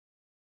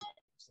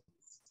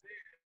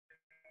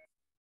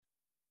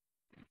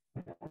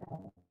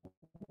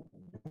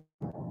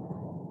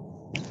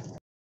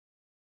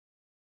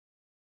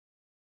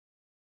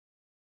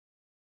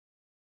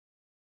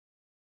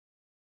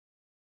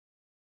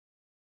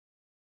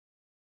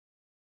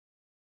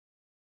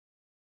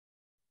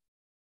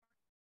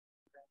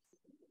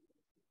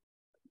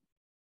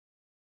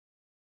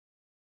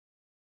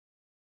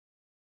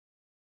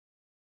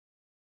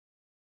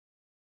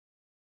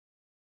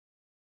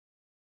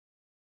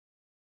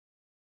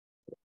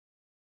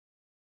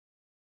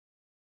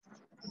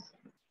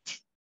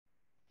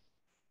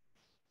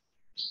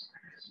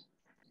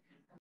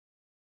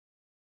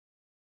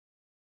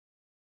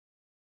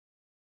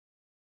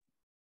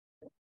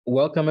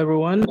Welcome,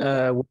 everyone.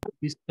 We'll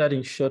be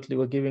starting shortly.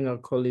 We're giving our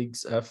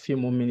colleagues a few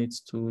more minutes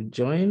to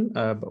join,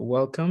 but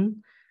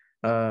welcome.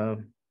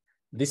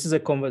 This is a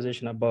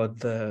conversation about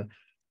the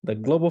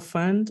Global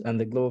Fund and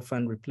the Global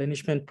Fund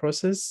replenishment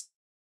process.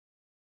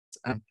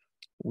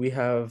 We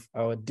have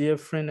our dear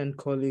friend and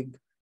colleague,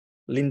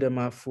 Linda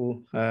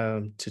Mafu,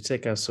 to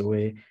take us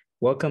away.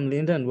 Welcome,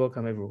 Linda, and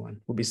welcome, everyone.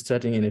 We'll be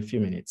starting in a few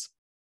minutes.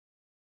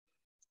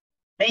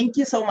 Thank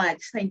you so much.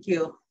 Thank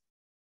you.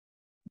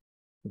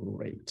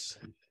 Great.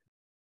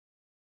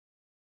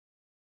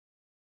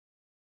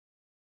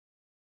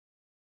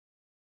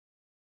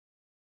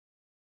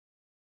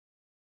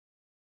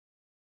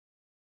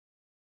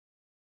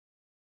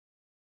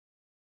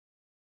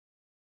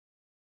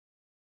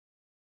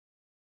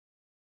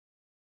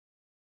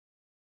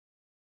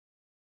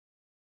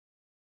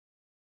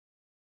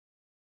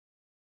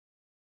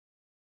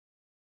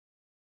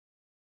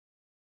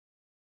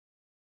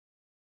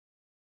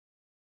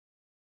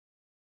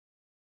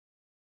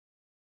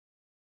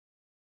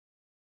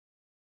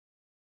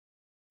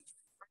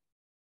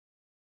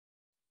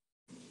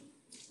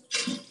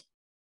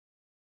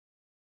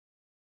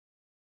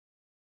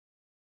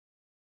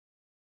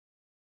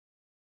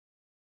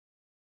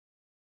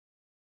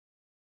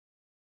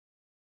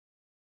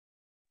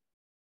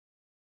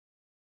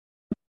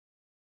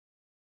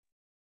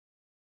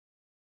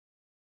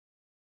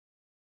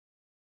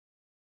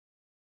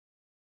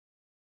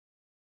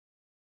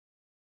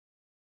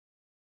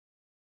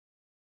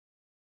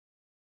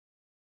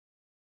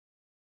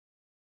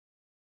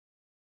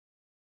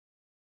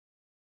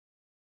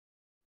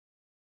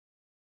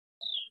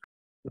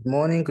 Good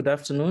morning, good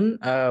afternoon.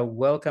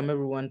 Welcome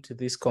everyone to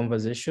this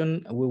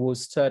conversation. We will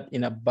start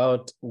in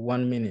about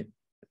 1 minute.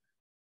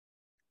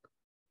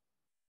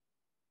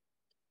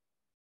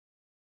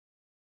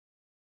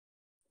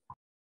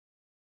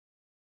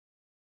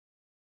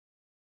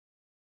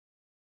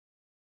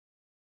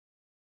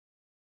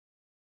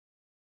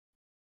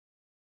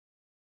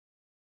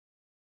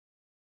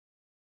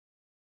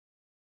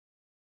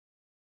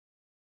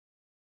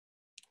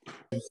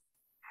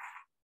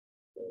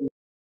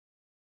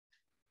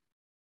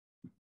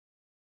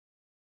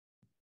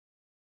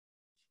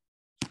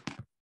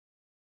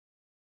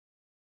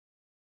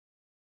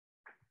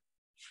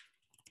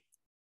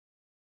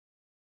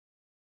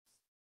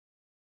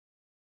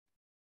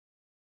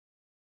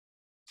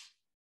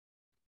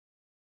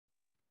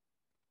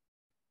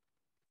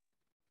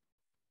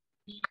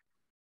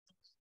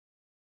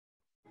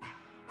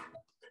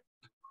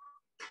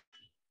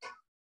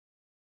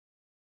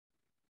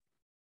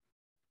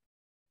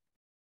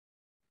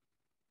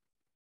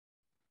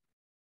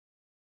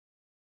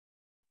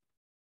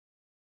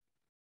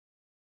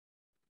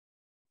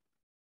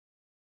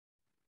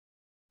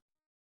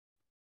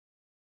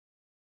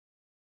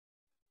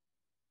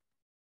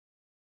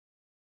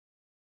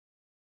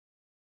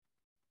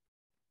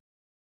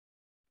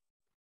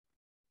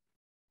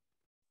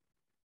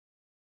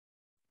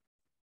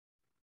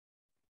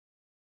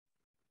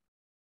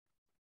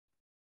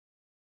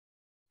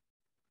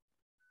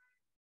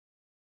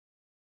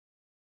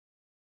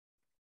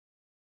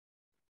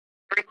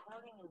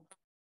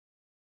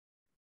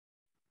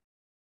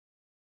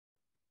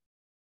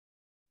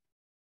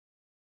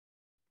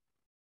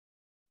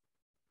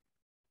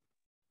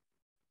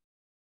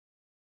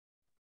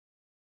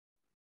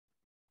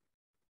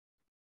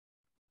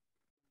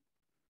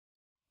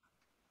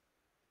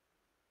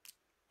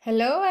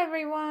 Hello,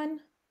 everyone.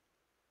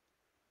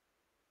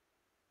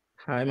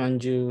 Hi,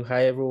 Manju.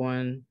 Hi,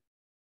 everyone.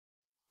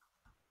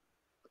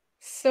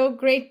 So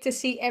great to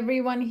see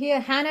everyone here.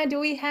 Hannah, do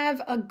we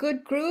have a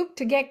good group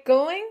to get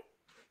going?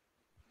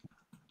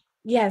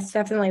 Yes,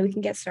 definitely. We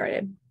can get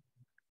started.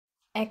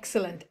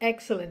 Excellent,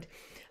 excellent.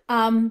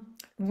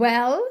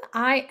 Well,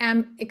 I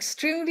am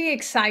extremely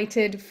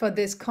excited for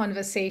this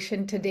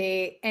conversation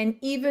today, and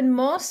even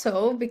more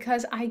so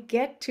because I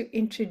get to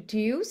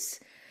introduce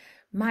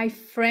my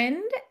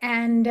friend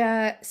and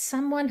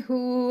someone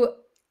who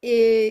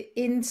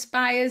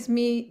inspires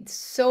me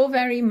so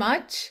very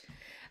much.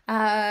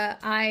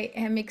 I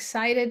am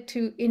excited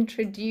to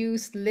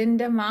introduce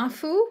Linda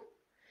Mafu.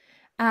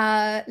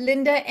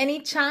 Linda, any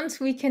chance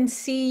we can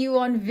see you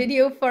on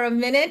video for a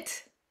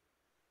minute?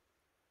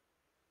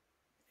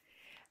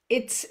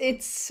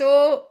 It's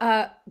so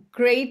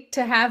great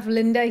to have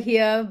Linda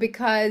here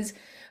because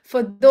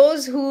for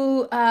those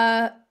who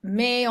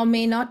may or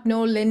may not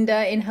know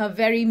Linda in her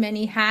very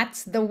many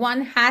hats, the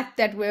one hat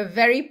that we're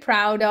very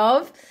proud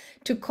of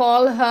to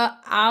call her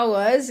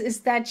ours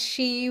is that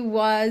she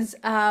was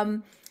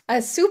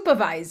a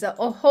supervisor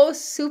or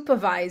host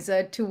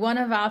supervisor to one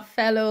of our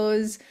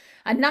fellows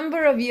a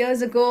number of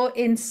years ago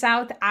in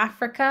South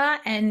Africa.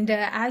 And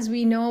as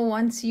we know,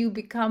 once you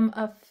become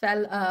a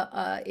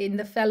fellow in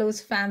the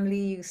Fellows family,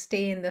 you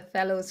stay in the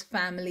Fellows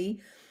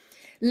family.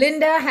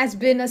 Linda has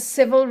been a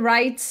civil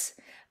rights,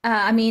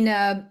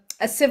 a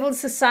civil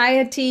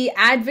society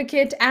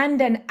advocate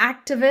and an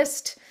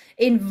activist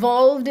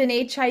involved in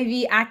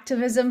HIV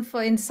activism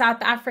in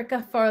South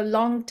Africa for a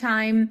long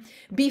time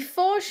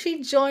before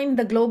she joined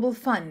the Global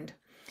Fund.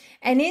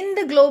 And in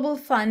the Global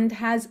Fund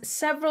has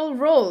several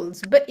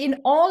roles, but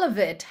in all of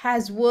it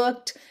has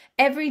worked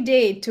every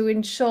day to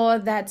ensure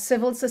that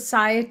civil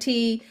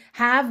society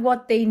have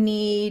what they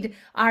need,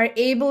 are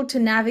able to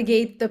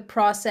navigate the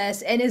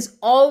process, and is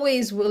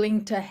always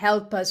willing to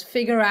help us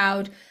figure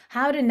out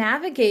how to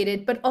navigate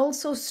it, but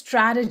also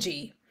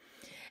strategy.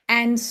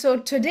 And so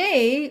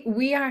today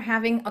we are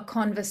having a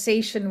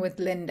conversation with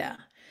Linda.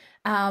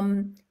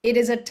 It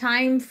is a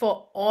time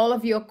for all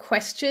of your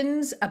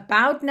questions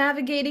about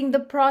navigating the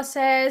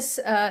process,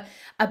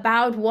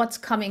 about what's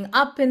coming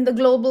up in the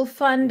Global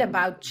Fund,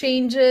 about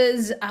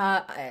changes.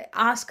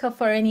 Ask her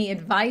for any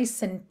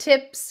advice and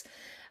tips.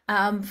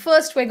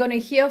 First, we're going to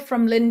hear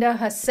from Linda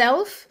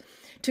herself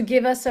to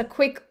give us a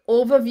quick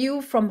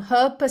overview from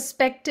her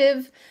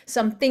perspective,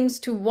 some things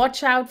to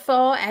watch out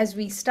for as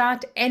we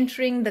start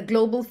entering the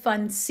Global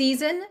Fund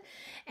season.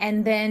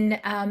 And then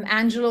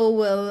Angelo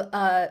will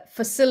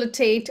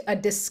facilitate a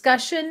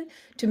discussion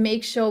to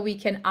make sure we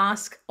can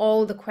ask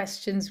all the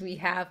questions we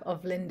have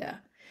of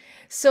Linda.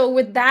 So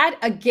with that,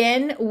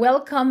 again,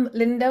 welcome,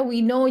 Linda.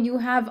 We know you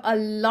have a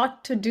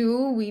lot to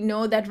do. We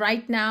know that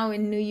right now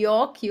in New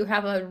York, you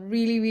have a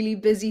really, really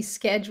busy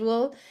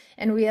schedule.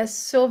 And we are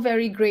so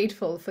very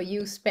grateful for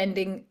you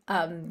spending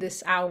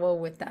this hour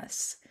with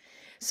us.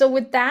 So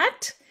with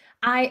that,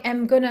 I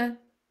am going to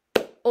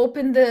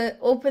open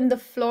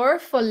the floor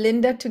for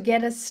Linda to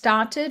get us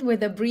started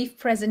with a brief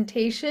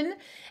presentation.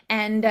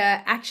 And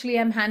actually,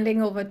 I'm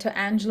handing over to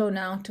Angelo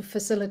now to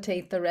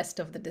facilitate the rest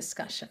of the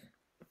discussion.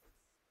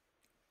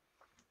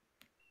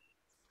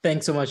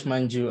 Thanks so much,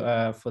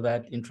 Manju, for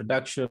that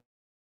introduction.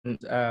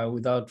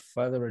 Without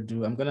further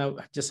ado, I'm gonna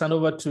just hand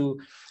over to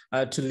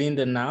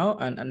Linda now.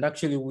 And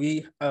actually,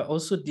 we are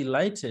also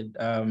delighted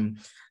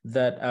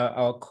that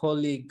our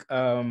colleague,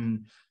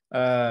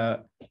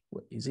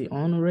 is he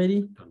on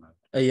already?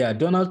 Yeah,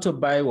 Donald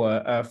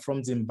Tobaiwa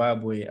from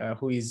Zimbabwe,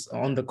 who is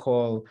on the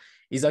call,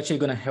 is actually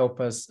going to help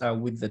us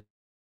with the.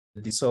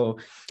 So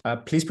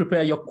please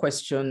prepare your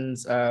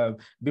questions.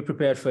 Be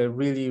prepared for a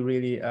really,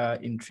 really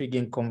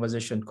intriguing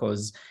conversation,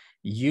 because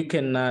you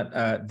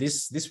cannot.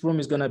 This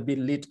room is going to be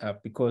lit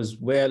up, because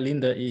where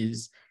Linda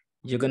is,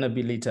 you're going to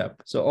be lit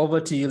up. So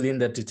over to you,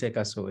 Linda, to take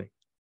us away.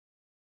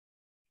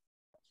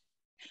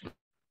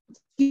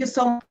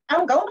 So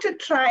I'm going to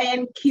try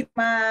and keep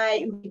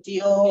my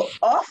video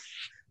off,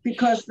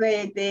 because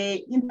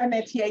the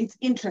internet here is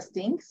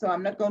interesting. So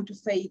I'm not going to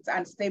say it's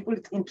unstable,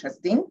 it's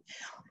interesting.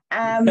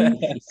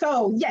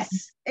 So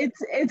yes,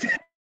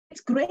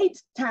 it's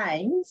great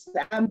times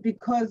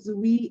because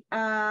we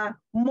are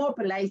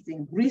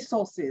mobilizing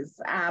resources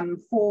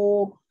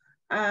for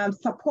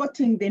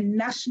supporting the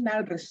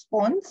national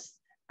response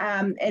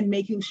and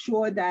making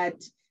sure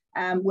that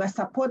we're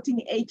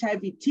supporting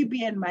HIV,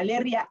 TB, and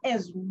malaria,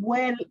 as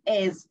well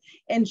as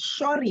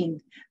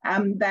ensuring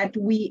that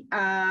we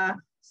are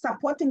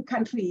supporting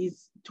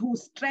countries to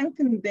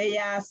strengthen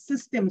their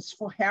systems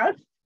for health,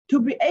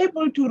 to be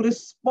able to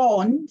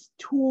respond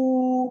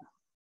to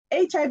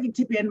HIV,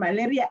 TB, and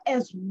malaria,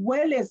 as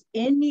well as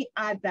any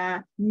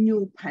other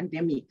new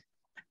pandemic.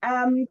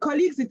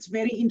 Colleagues, it's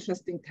very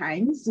interesting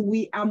times.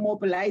 We are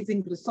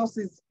mobilizing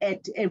resources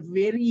at a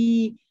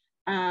very,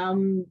 I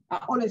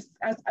always,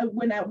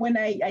 when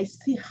I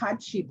see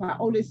hardship, I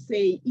always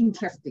say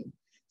interesting.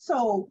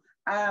 So,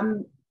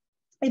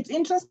 it's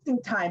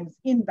interesting times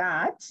in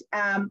that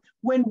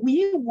when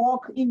we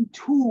walk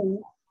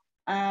into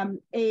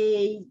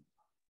a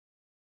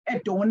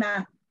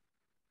donor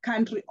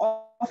country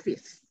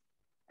office,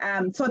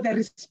 so the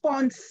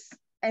response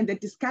and the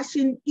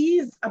discussion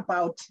is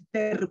about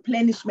the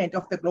replenishment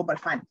of the Global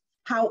Fund.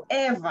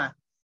 However,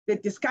 the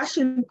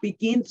discussion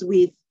begins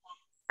with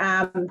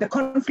the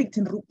conflict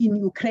in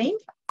Ukraine,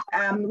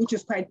 which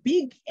is quite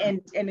big,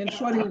 and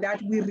ensuring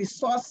that we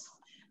resource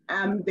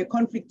the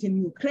conflict in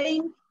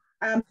Ukraine.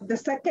 The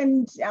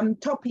second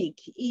topic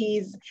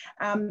is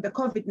the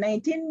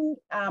COVID-19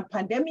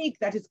 pandemic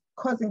that is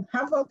causing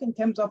havoc in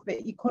terms of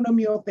the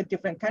economy of the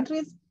different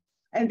countries.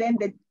 And then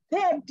the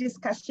third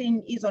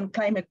discussion is on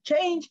climate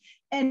change.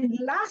 And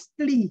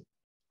lastly,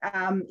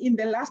 in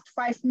the last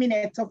 5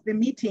 minutes of the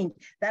meeting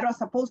that was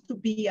supposed to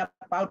be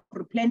about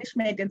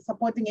replenishment and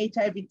supporting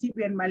HIV,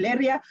 TB, and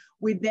malaria,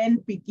 we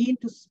then begin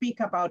to speak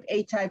about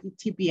HIV,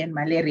 TB, and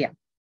malaria.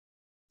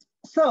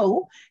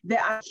 So there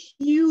are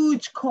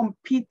huge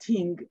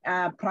competing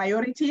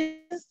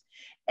priorities,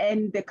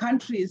 and the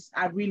countries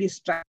are really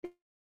struggling.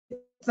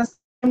 It's the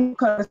same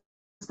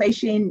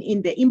conversation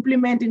in the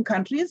implementing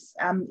countries,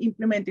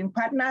 implementing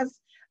partners.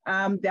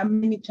 There are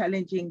many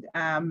challenging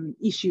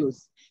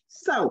issues.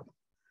 So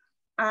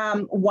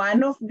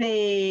one of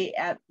the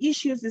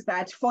issues is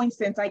that, for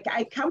instance,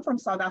 I come from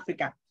South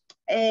Africa,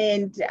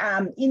 and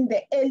in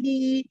the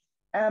early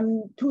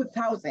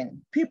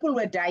 2000, people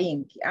were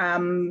dying.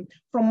 From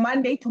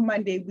Monday to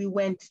Monday, we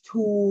went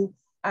to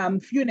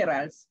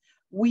funerals.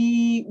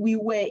 We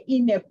were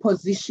in a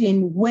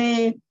position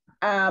where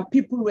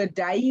people were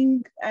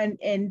dying, and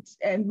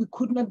we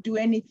could not do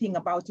anything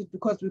about it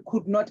because we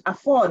could not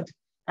afford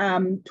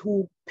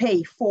to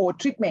pay for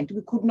treatment.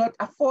 We could not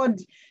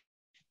afford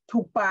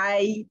to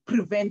buy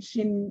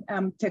prevention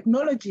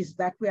technologies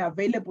that were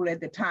available at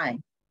the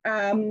time.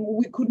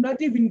 We could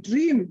not even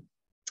dream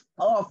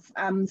of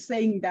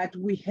saying that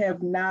we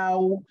have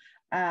now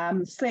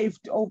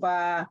saved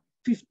over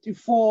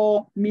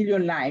 54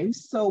 million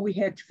lives. So we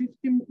had 50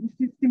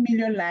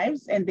 million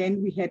lives, and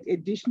then we had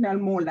additional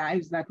more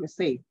lives that were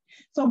saved.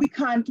 So we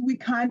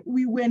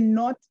were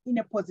not in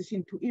a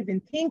position to even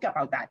think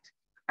about that.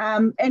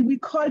 And we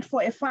called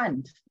for a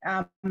fund,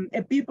 a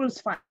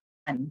people's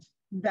fund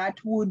that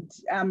would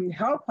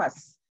help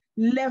us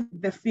level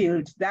the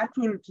field, that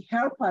will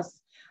help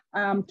us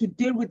to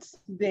deal with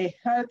the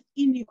health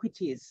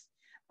inequities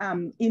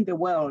in the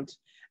world,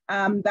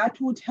 that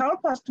would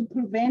help us to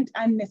prevent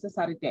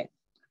unnecessary death.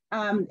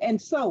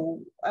 And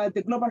so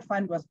the Global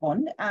Fund was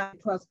born.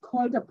 It was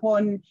called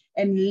upon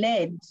and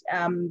led,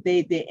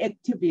 the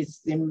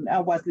activism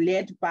was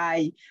led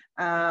by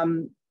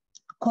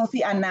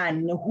Kofi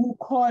Annan, who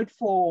called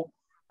for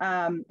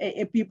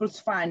a people's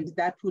fund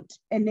that would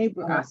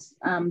enable us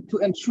to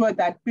ensure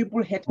that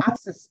people had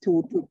access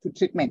to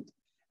treatment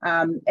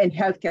and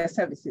healthcare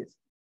services.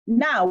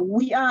 Now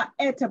we are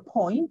at a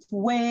point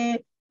where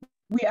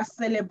we are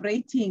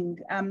celebrating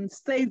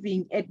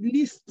saving at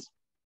least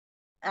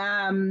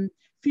 50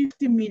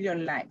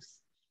 million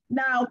lives.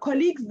 Now,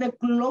 colleagues, the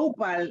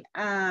global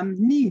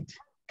need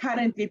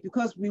currently,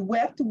 because we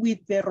worked with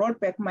the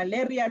rollback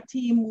malaria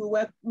team, we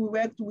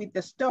worked with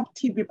the Stop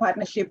TB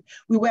Partnership,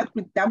 we worked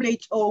with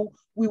WHO,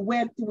 we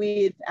worked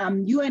with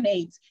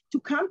UNAIDS to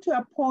come to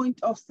a point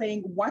of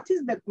saying, what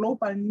is the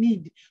global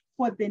need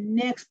for the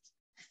next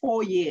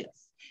 4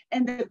 years?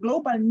 And the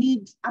global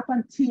need up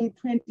until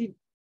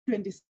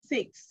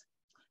 2026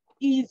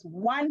 is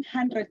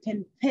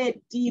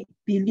 130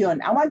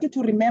 billion. I want you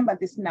to remember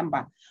this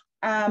number.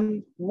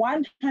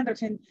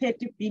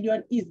 130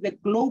 billion is the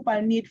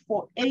global need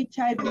for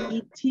HIV,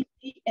 TB,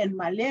 and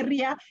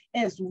malaria,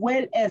 as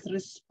well as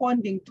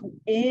responding to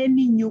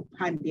any new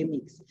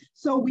pandemics.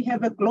 So we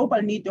have a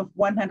global need of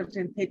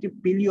 130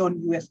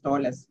 billion US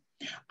dollars.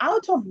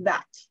 Out of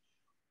that,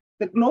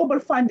 the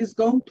Global Fund is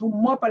going to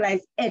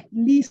mobilize at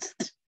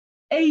least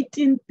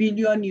 18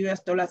 billion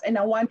US dollars. And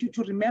I want you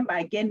to remember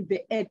again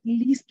the at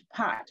least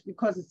part,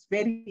 because it's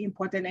very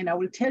important, and I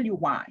will tell you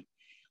why.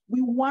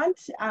 We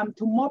want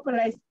to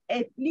mobilize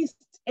at least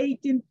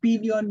 18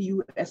 billion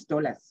US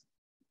dollars.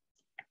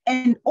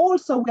 And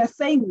also we're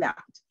saying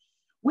that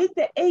with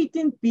the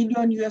 18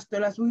 billion US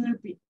dollars, we will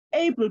be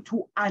able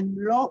to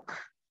unlock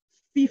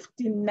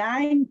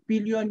 59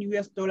 billion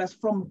US dollars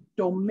from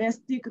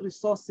domestic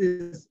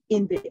resources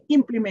in the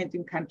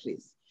implementing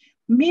countries,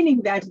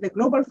 meaning that the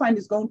Global Fund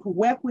is going to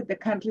work with the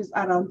countries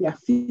around their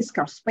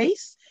fiscal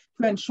space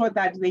to ensure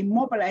that they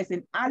mobilize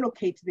and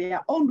allocate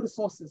their own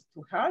resources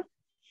to health.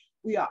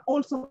 We are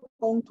also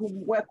going to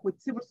work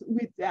with the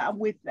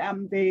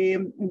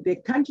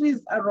countries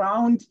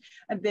around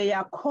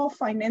their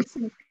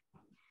co-financing.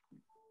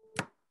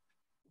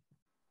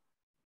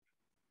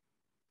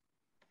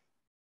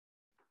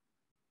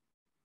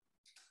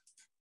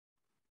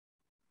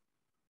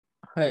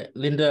 Hi,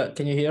 Linda,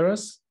 can you hear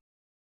us?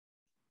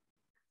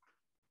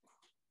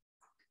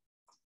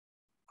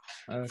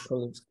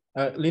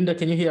 Linda,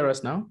 can you hear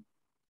us now?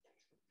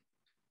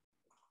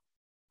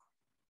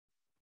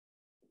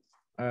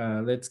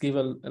 Let's give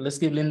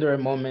Linda a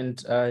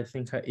moment. I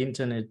think her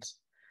internet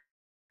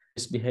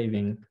is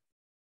behaving.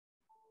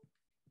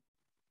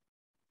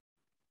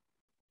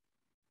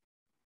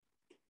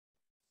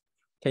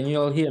 Can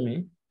you all hear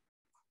me?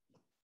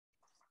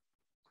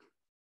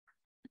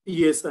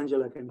 Yes,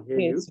 Angela, I can hear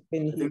you. I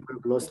think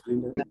we've lost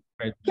Linda.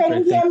 Right, can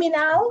you hear me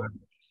now?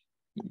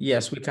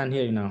 Yes, we can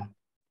hear you now.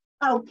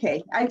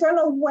 Okay, I don't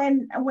know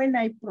when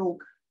I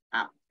broke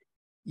up.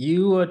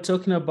 You were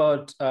talking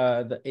about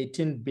the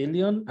 18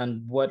 billion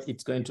and what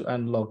it's going to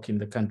unlock in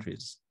the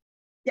countries.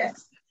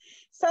 Yes.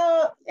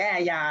 So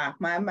yeah,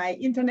 my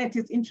internet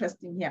is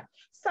interesting here.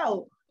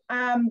 So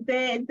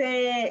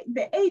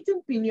the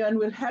 18 billion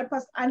will help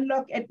us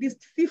unlock at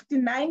least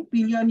 59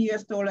 billion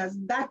US dollars.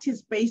 That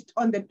is based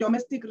on the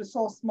domestic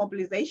resource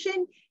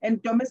mobilization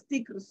and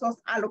domestic resource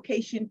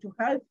allocation to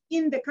health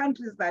in the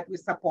countries that we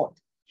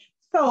support.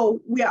 So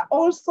we are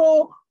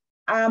also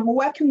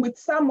working with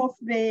some of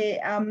the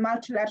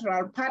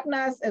multilateral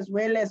partners as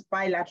well as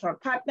bilateral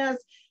partners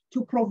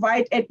to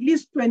provide at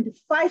least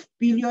 25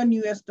 billion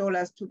US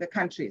dollars to the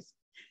countries.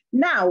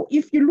 Now,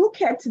 if you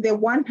look at the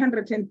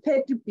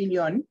 130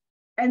 billion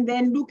and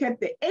then look at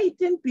the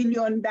 18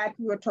 billion that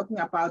we were talking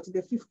about,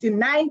 the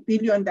 59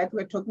 billion that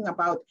we're talking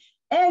about,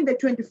 and the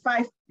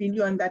 25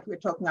 billion that we're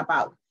talking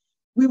about,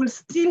 we will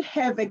still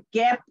have a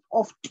gap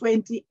of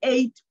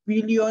 28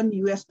 billion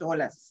US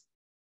dollars.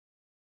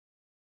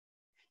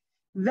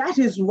 That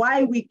is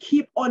why we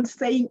keep on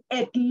saying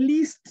at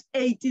least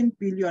 18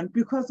 billion,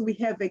 because we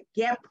have a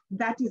gap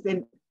that is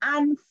an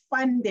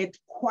unfunded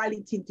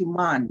quality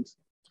demand.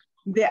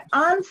 The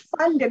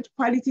unfunded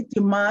quality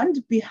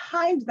demand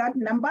behind that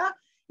number,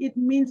 it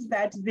means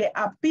that there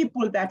are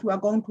people that we are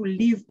going to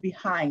leave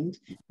behind.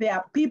 There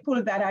are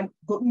people that are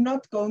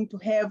not going to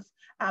have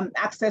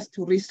access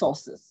to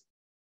resources.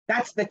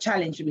 That's the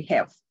challenge we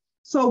have.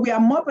 So we are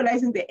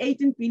mobilizing the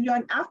 18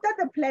 billion. After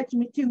the pledge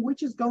meeting,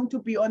 which is going to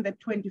be on the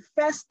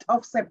 21st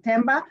of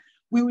September,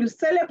 we will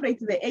celebrate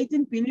the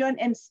 18 billion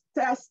and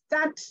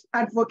start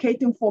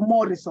advocating for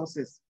more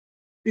resources,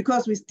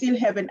 because we still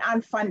have an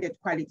unfunded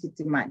quality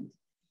demand.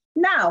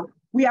 Now,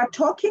 we are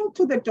talking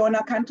to the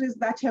donor countries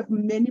that have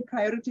many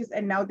priorities,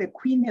 and now the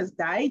Queen has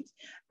died.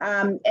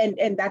 And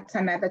that's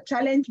another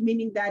challenge,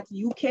 meaning that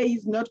UK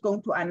is not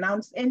going to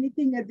announce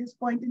anything at this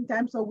point in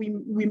time, so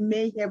we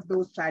may have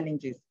those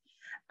challenges.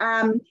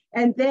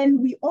 And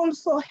then we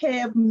also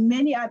have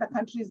many other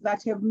countries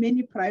that have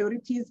many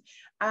priorities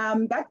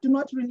that do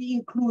not really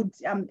include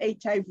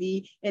HIV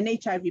and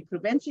HIV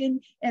prevention.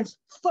 And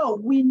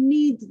so we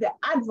need the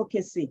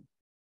advocacy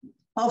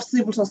of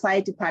civil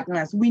society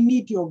partners. We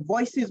need your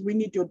voices, we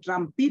need your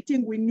drum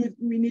beating, we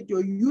need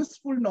your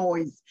useful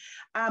noise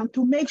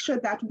to make sure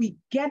that we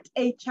get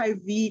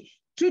HIV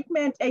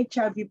treatment,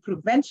 HIV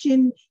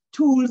prevention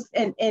tools,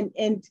 and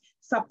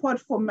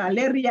support for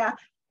malaria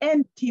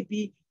and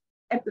TB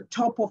at the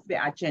top of the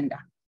agenda.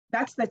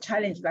 That's the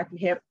challenge that we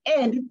have.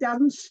 And it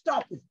doesn't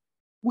stop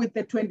with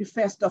the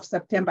 21st of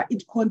September,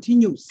 it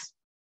continues.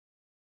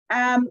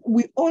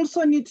 We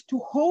also need to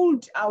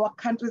hold our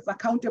countries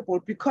accountable,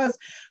 because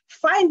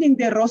finding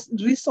the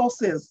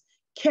resources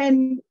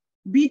can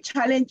be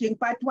challenging,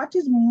 but what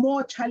is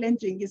more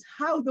challenging is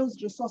how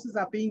those resources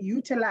are being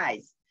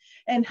utilized,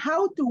 and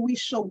how do we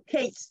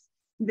showcase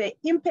the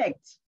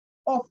impact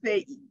of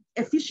the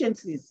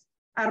efficiencies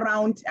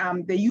around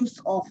the use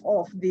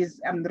of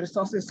these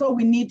resources. So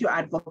we need your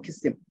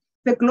advocacy.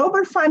 The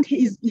Global Fund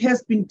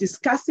has been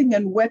discussing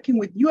and working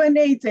with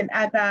UNAIDS and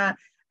other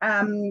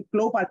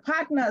global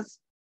partners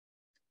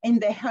in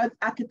the health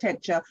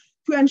architecture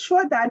to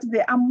ensure that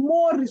there are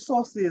more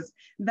resources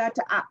that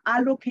are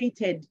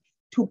allocated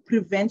to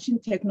prevention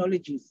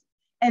technologies.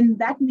 And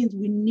that means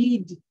we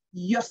need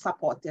your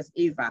support as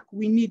AVAC.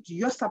 We need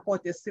your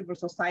support as civil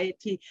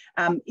society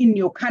in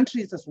your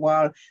countries as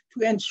well,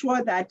 to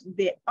ensure that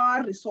there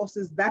are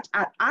resources that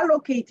are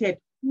allocated,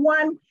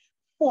 one,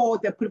 for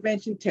the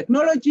prevention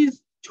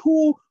technologies,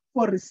 two,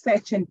 for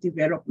research and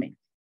development.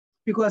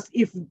 Because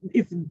if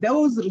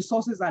those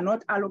resources are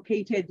not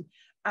allocated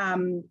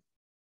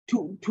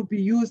to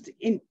be used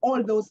in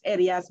all those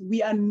areas,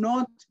 we are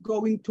not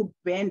going to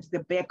bend the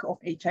back of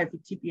HIV,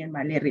 TB, and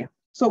malaria.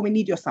 So we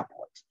need your support.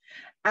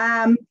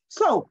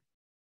 So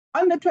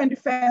on the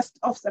 21st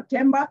of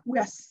September, we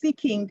are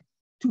seeking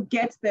to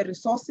get the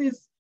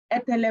resources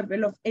at the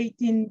level of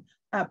 18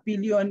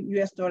 billion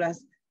US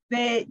dollars.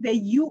 The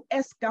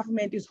US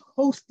government is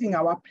hosting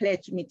our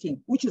pledge meeting,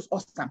 which is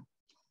awesome.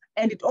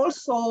 And it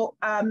also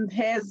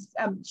has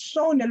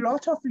shown a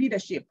lot of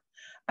leadership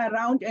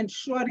around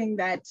ensuring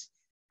that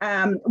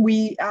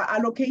we are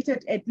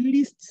allocated at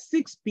least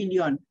 6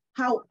 billion.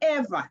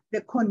 However,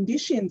 the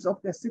conditions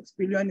of the 6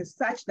 billion is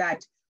such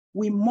that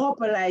we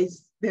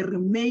mobilize the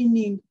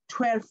remaining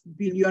 12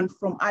 billion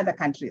from other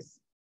countries.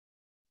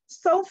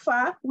 So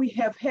far, we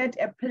have had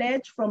a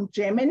pledge from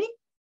Germany,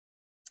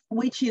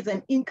 which is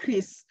an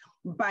increase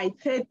by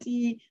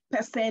 30%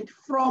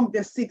 from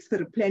the sixth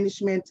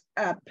replenishment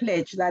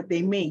pledge that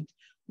they made.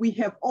 We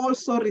have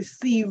also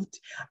received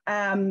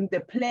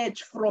the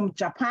pledge from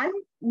Japan,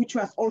 which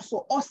was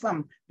also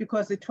awesome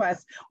because it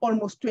was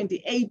almost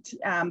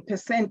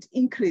 28%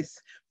 increase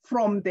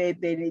from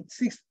the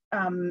sixth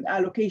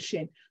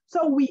allocation.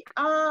 So we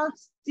are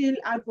still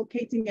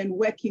advocating and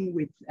working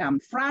with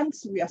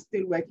France. We are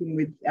still working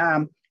with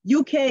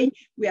UK.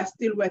 We are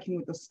still working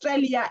with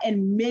Australia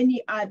and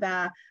many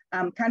other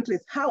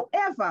countries.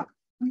 However,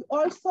 we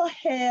also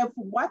have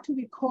what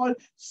we call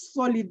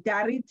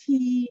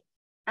solidarity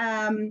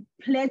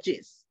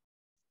pledges.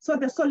 So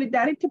the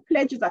solidarity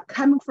pledges are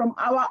coming from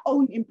our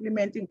own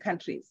implementing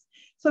countries.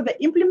 So the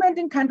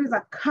implementing countries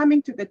are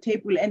coming to the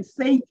table and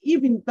saying,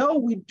 even though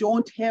we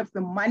don't have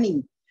the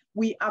money,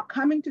 we are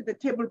coming to the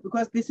table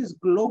because this is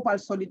global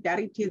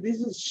solidarity. This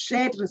is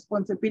shared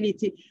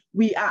responsibility.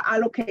 We are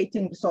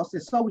allocating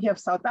resources. So we have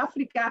South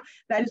Africa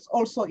that is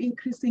also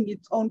increasing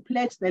its own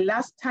pledge. The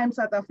last time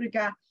South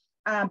Africa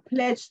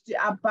pledged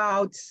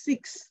about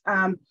 6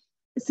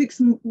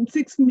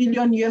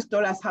 million US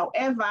dollars.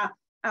 However,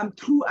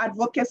 through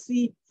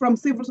advocacy from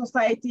civil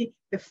society,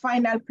 the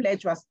final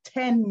pledge was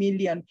 10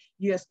 million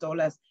US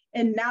dollars.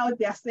 And now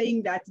they're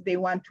saying that they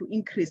want to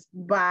increase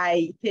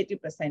by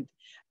 30%.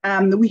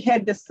 We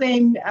had the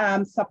same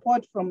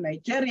support from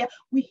Nigeria.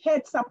 We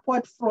had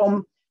support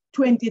from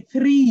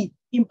 23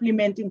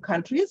 implementing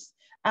countries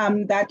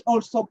that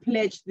also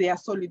pledged their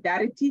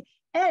solidarity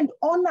and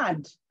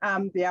honored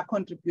their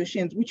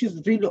contributions, which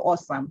is really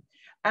awesome.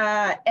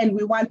 And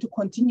we want to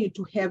continue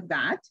to have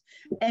that.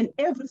 And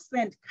every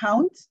cent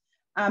counts,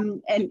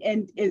 and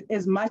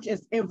as much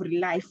as every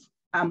life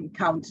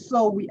counts.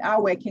 So we are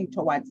working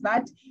towards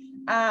that.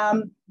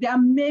 There are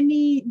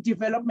many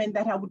developments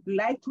that I would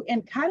like to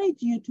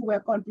encourage you to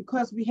work on,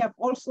 because we have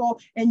also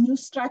a new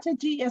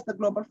strategy as the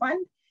Global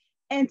Fund.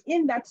 And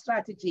in that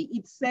strategy,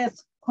 it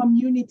says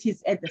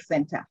communities at the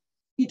center.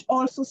 It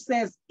also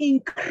says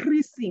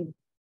increasing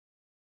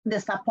the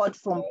support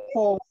for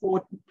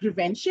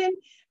prevention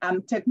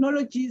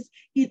technologies.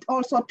 It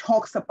also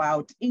talks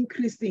about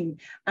increasing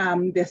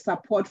the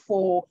support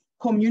for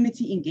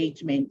community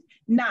engagement.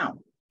 Now,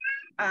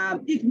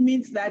 it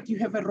means that you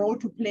have a role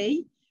to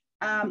play.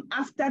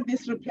 After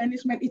this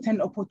replenishment, it's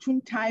an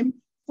opportune time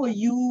for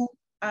you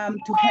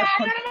to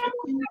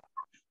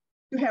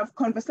have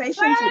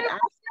conversations with us.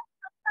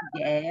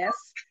 Yes,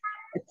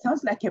 it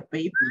sounds like a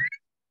baby.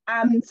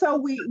 So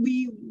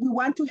we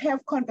want to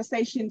have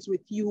conversations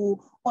with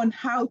you on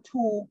how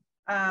to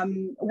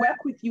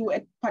work with you,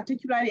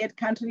 particularly at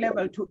country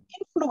level, to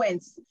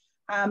influence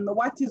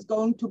what is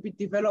going to be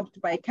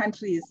developed by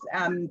countries,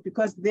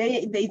 because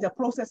there is a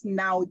process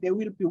now. They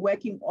will be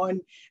working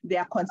on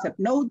their concept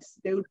notes.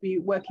 They will be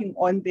working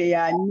on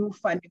their new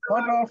funding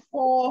model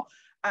for,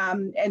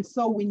 and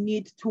so we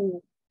need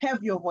to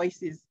have your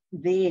voices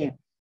there.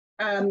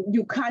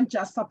 You can't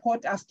just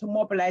support us to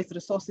mobilize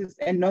resources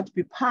and not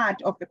be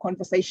part of the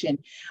conversation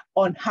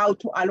on how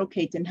to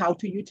allocate and how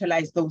to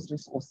utilize those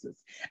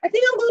resources. I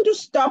think I'm going to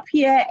stop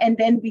here, and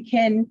then we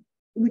can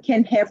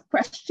have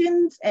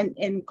questions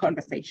and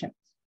conversations.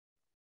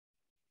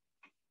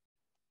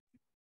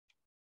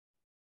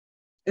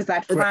 Is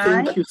that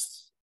fine? Thank you.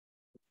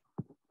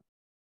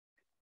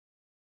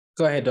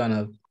 Go ahead,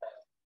 Donald.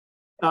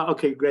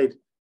 Okay, great.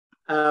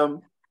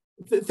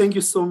 Thank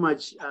you so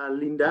much,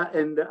 Linda.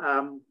 And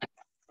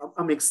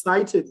I'm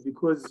excited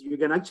because you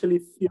can actually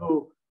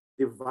feel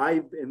the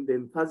vibe and the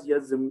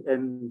enthusiasm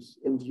and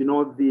you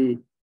know the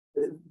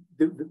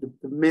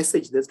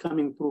message that's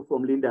coming through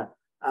from Linda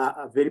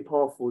are very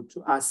powerful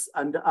to us.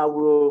 And I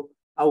will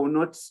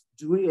not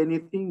do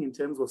anything in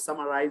terms of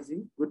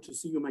summarizing. Good to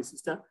see you, my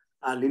sister,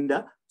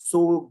 Linda. So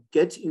we'll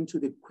get into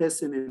the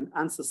question and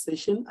answer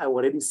session. I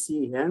already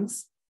see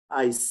hands.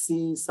 I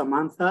see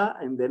Samantha,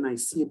 and then I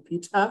see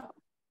Peter.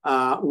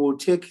 We'll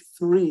take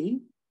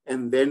 3,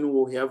 and then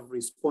we'll have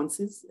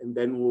responses, and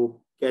then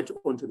we'll get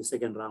on to the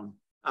second round.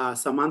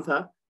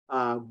 Samantha,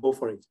 go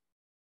for it.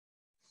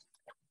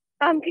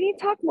 Can you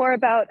talk more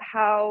about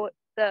how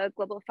the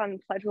Global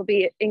Fund Pledge will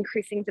be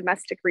increasing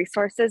domestic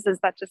resources? Is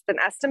that just an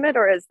estimate,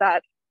 or is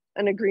that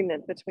an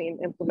agreement between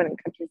implementing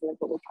countries and the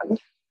Global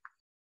Fund?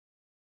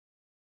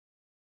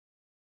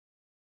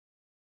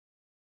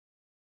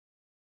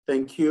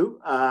 Thank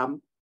you.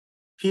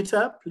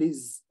 Peter,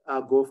 please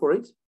go for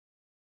it.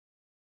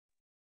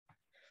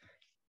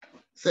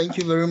 Thank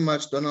you very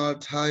much,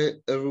 Donald. Hi,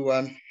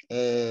 everyone.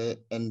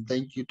 And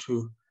thank you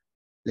to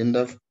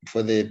Linda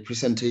for the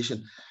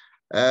presentation.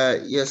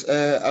 Yes,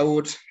 I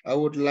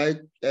would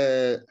like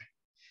to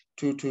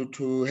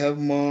have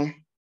more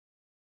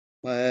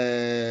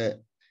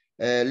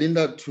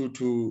Linda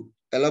to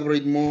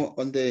elaborate more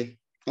on the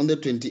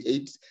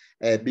 28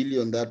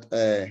 billion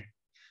that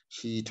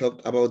she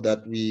talked about.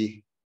 That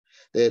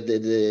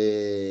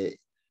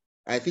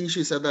I think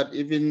she said that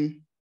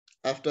even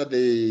after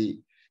the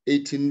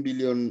 18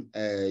 billion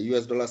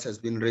US dollars has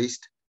been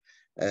raised,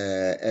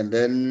 and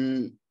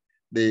then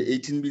the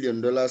 $18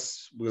 billion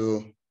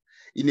will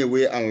in a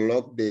way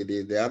unlock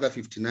the other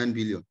 59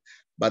 billion.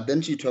 But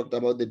then she talked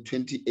about the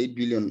 $28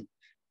 billion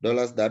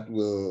that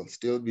will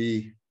still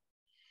be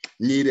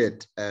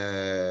needed.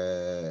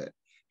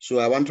 So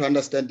I want to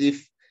understand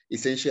if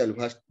essentially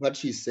what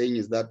she's saying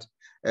is that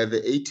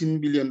the $18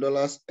 billion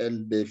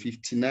and the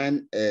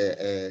 59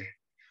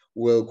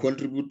 will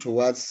contribute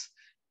towards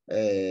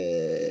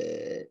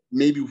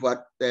maybe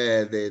what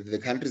the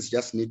countries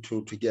just need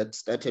to get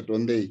started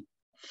on the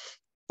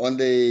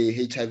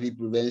HIV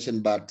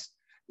prevention, but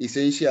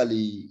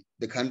essentially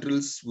the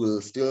countries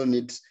will still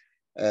need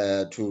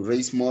to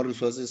raise more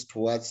resources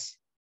towards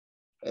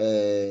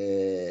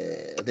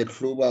the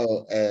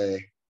global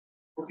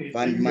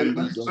fund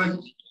mandate.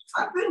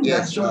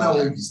 Yes,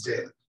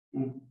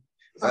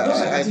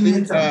 I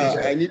think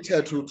I need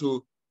her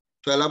to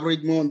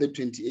elaborate more on the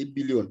 28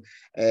 billion,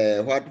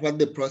 what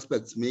the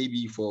prospects may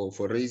be for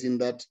raising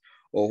that,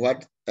 or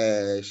what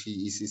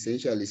she is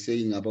essentially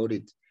saying about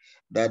it,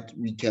 that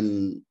we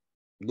can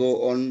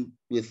go on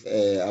with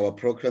our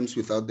programs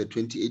without the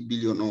 28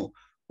 billion, or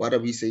what are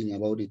we saying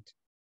about it?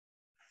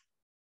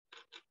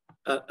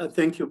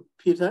 Thank you,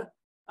 Peter.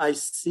 I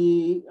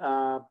see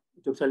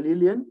Dr.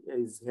 Lillian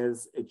has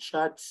a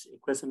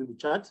question in the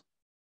chat.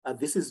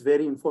 This is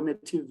very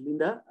informative,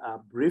 Linda,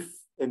 brief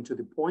and to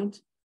the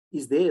point.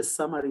 Is there a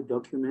summary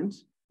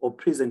document or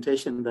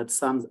presentation that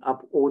sums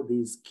up all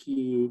these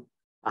key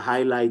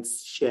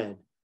highlights shared?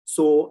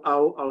 So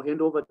I'll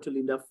hand over to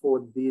Linda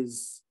for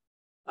these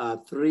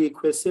 3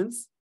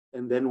 questions,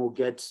 and then we'll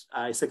get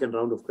a second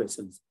round of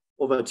questions.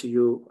 Over to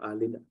you,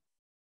 Linda.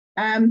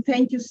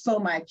 Thank you so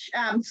much.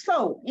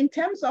 So in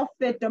terms of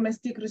the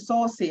domestic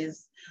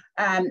resources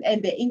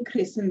and the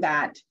increase in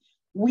that,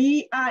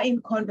 we are in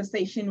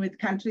conversation with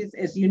countries.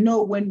 As you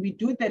know, when we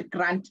do the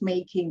grant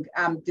making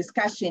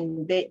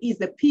discussion, there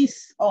is a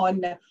piece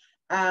on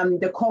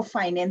the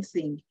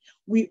co-financing.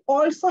 We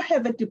also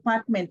have a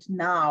department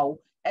now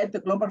at the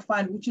Global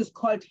Fund, which is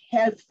called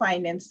health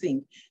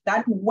financing,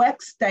 that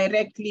works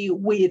directly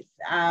with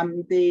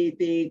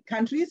the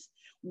countries.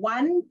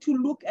 One, to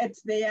look at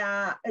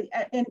their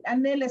an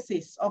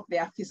analysis of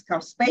their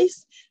fiscal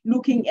space,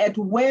 looking at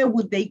where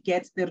would they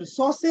get the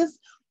resources,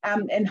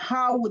 and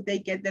how would they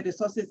get the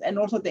resources, and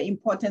also the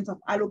importance of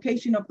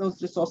allocation of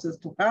those resources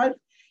to health.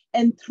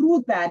 And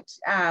through that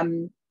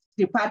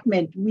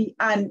department, we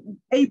are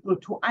able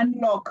to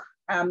unlock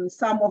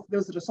some of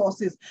those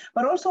resources,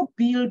 but also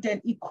build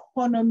an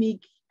economic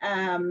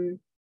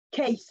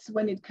case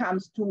when it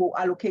comes to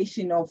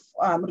allocation of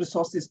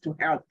resources to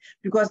health,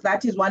 because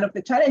that is one of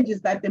the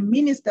challenges that the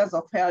ministers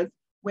of health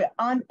were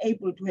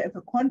unable to have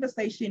a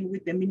conversation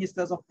with the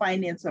ministers of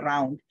finance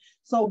around.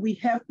 So we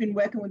have been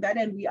working with that,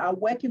 and we are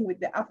working with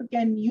the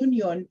African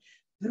Union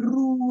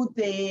through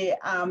the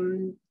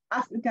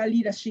Africa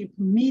Leadership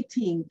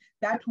Meeting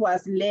that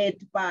was led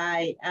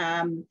by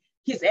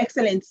His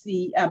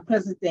Excellency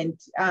President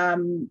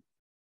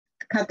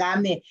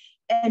Kagame.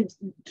 And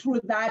through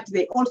that,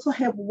 they also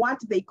have what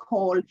they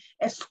call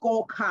a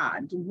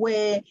scorecard,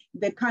 where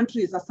the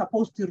countries are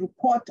supposed to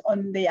report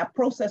on their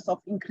process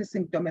of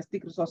increasing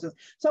domestic resources.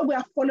 So we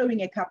are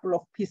following a couple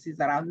of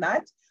pieces around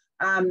that.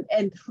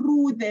 And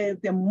through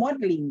the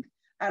modeling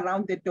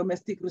around the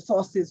domestic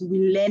resources,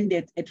 we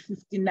landed at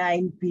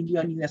 $59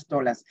 billion US.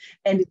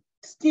 And it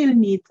still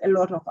needs a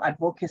lot of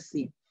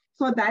advocacy.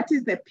 So that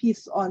is the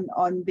piece on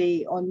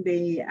the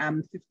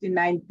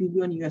 $59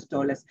 billion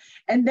US.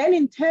 And then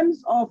in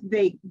terms of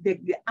the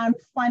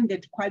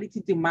unfunded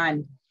quality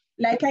demand,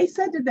 like I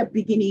said at the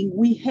beginning,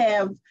 we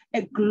have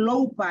a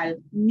global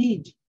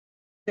need.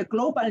 The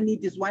global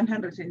need is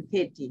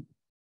 130.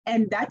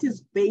 And that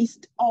is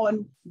based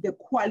on the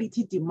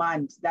quality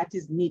demand that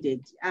is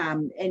needed.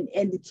 And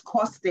it's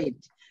costed,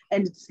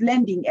 and it's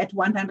landing at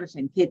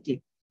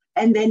 130.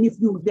 And then if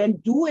you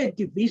then do a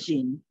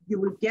division, you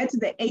will get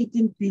the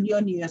 $18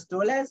 billion US,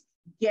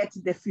 get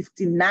the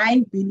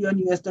 $59 billion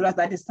US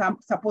that is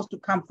supposed to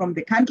come from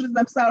the countries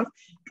themselves,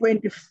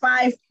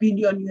 $25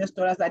 billion US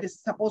that is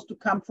supposed to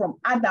come from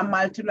other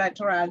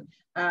multilateral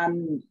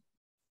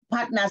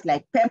partners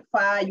like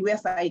PEPFAR,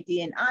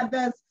 USAID, and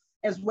others,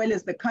 as well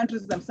as the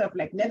countries themselves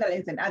like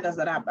Netherlands and others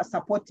that are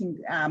supporting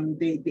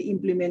the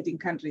implementing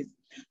countries.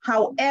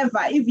 However,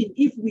 even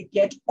if we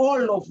get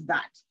all of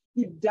that,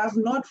 it does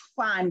not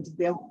fund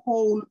the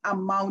whole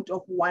amount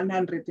of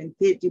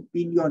 130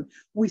 billion.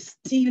 We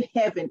still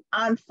have an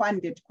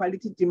unfunded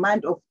quality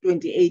demand of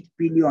 28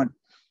 billion.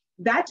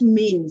 That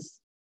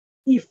means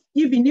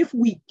even if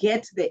we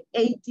get the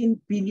 18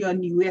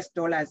 billion US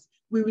dollars,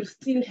 we will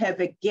still have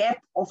a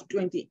gap of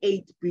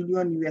 28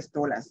 billion US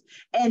dollars.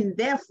 And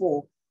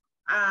therefore,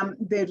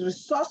 the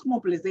resource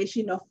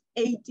mobilization of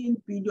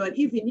 18 billion,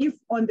 even if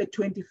on the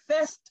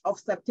 21st of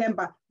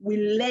September, we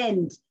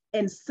land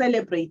and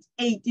celebrate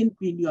 18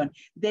 billion.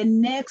 The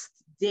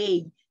next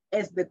day,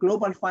 as the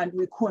Global Fund,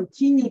 we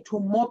continue to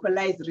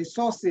mobilize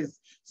resources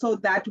so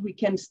that we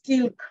can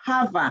still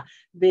cover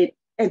the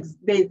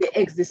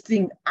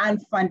existing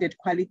unfunded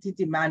quality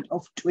demand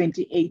of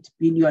 28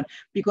 billion,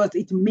 because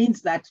it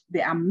means that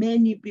there are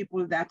many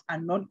people that are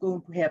not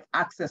going to have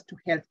access to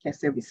healthcare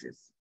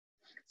services.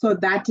 So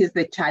that is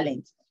the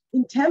challenge.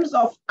 In terms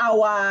of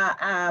our,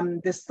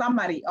 the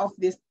summary of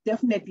this,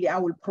 definitely I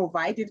will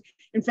provide it.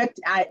 In fact,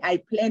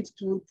 I planned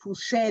to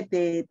share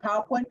the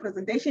PowerPoint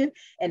presentation,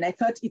 and I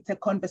thought it's a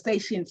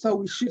conversation, so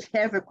we should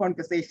have a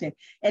conversation,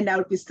 and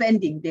I'll be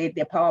sending the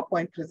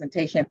PowerPoint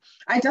presentation.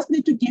 I just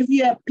need to give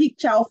you a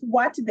picture of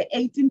what the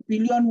 18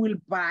 billion will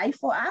buy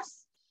for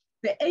us.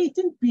 The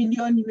 18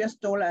 billion US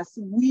dollars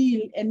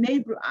will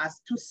enable us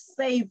to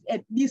save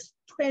at least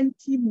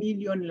 20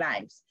 million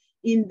lives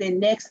in the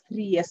next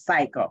 3-year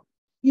cycle.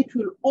 It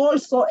will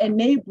also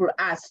enable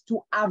us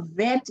to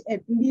avert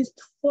at least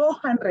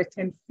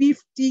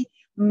 450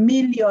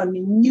 million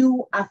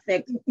new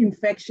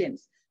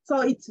infections. So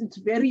it's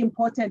very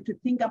important to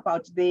think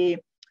about the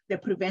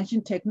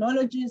prevention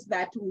technologies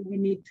that we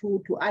need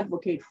to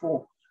advocate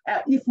for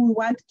if we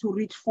want to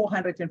reach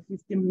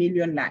 450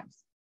 million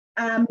lives.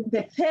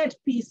 The third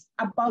piece,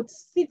 about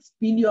 6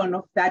 billion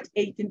of that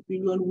 18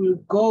 billion will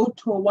go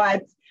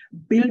towards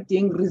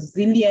building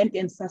resilient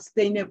and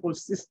sustainable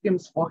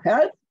systems for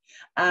health.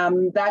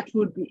 That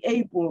would be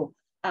able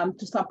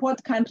to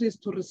support countries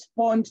to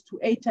respond to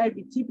HIV,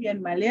 TB,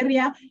 and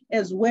malaria,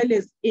 as well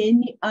as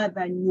any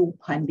other new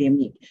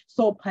pandemic.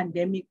 So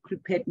pandemic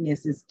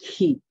preparedness is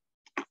key.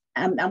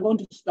 I'm going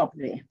to stop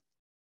there.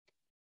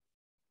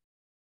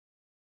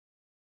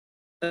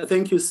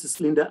 Thank you, Sis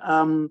Linda.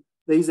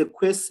 There is a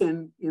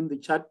question in the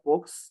chat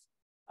box.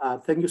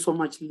 Thank you so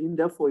much,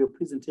 Linda, for your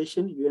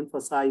presentation. You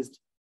emphasized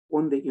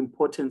on the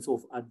importance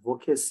of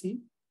advocacy.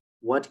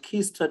 What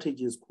key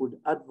strategies could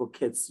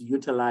advocates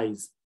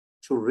utilize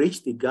to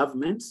reach the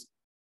governments?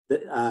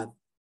 I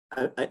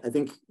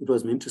think it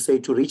was meant to say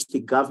to reach the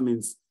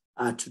governments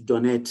to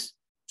donate,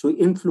 to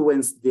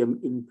influence them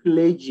in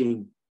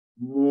pledging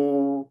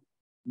more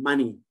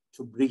money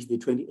to bridge the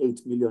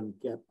 28 billion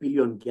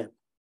gap.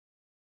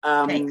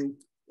 And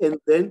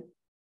then,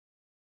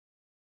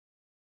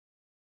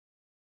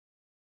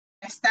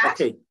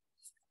 okay.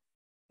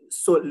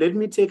 So let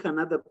me take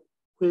another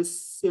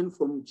question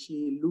from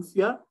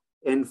Chilufia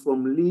and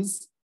from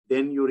Liz.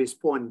 then you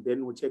respond,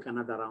 then we'll take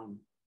another round,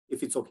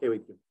 if it's okay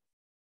with you.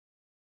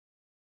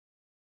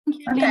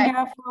 Thank you,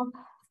 Linda,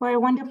 for a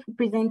wonderful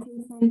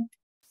presentation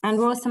and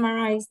well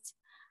summarized.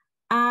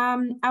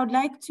 I would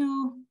like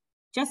to,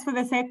 just for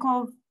the sake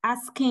of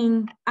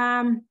asking,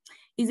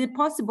 is it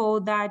possible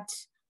that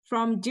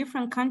from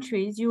different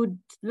countries, you would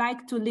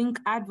like to link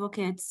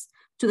advocates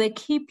to the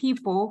key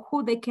people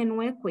who they can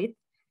work with?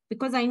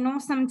 Because I know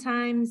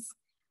sometimes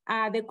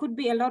there could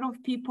be a lot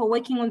of people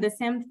working on the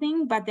same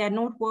thing, but they're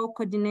not well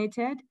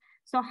coordinated.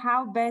 So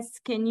how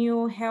best can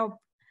you help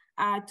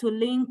to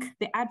link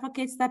the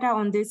advocates that are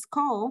on this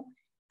call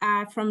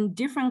from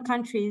different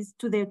countries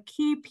to the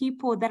key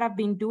people that have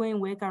been doing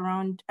work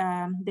around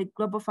the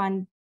Global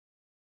Fund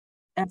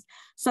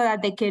so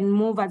that they can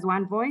move as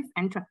one voice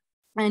and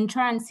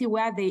try and see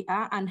where they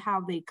are and how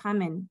they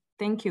come in?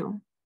 Thank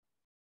you.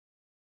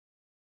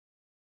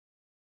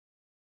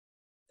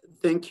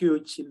 Thank you,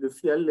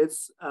 Chilufya.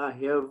 Let's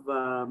have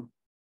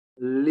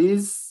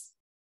Liz,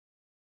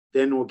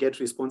 then we'll get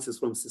responses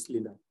from Sis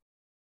Linda.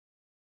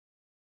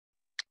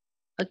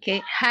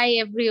 Okay, hi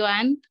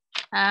everyone.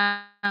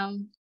 My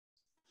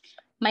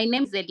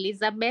name is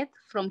Elizabeth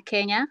from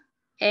Kenya,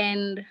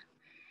 and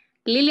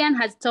Lillian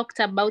has talked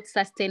about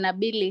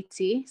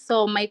sustainability.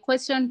 So my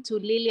question to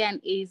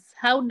Lillian is,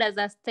 how does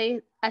a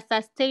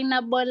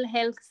sustainable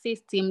health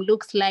system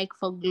looks like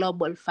for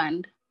Global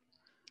Fund?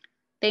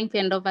 Thank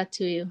you, and over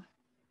to you.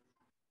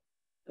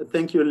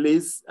 Thank you,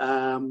 Liz.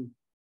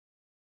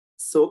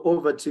 So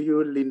over to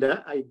you,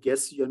 Linda. I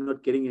guess you're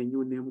not getting a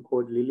new name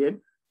called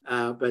Lillian,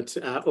 but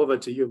over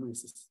to you,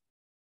 Mrs.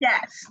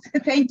 Yes,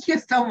 thank you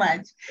so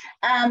much.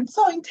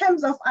 So in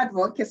terms of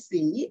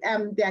advocacy,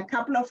 there are a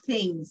couple of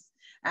things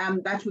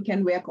that we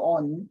can work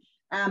on.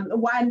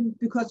 One,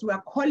 because we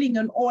are calling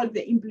on all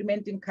the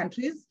implementing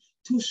countries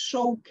to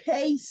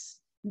showcase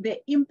the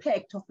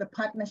impact of the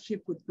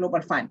partnership with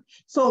Global Fund.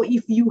 So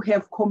if you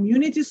have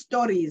community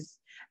stories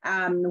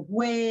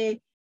where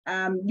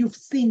you've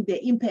seen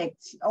the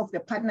impact of the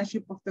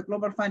partnership of the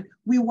Global Fund,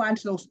 we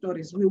want those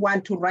stories. We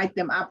want to write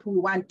them up. We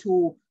want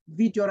to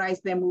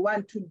visualize them. We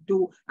want to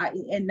do,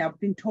 and I've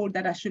been told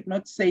that I should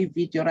not say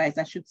visualize,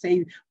 I should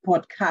say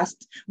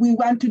podcast. We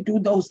want to do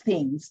those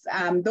things,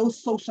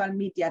 those social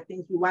media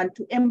things. We want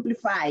to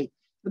amplify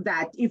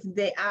that. If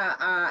there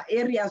are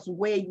areas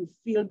where you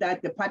feel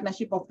that the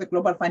partnership of the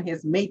Global Fund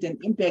has made an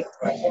impact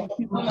in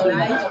people's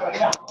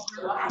lives,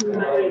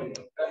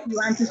 you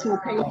want to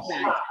showcase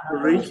that.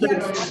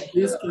 Richard,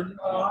 please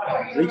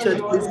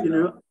can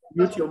you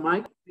mute your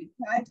mic?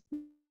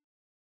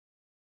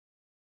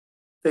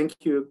 Thank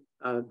you.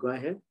 Go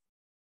ahead.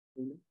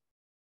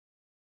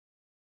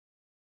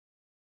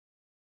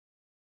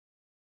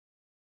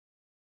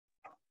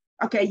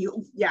 Okay,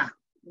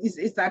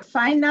 is that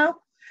fine now?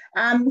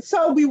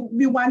 So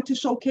we want to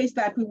showcase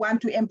that, we want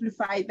to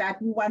amplify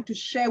that, we want to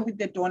share with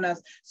the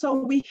donors. So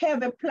we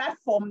have a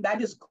platform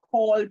that is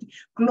called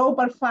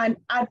Global Fund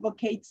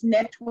Advocates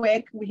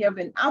Network. We have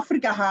an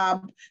Africa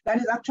Hub that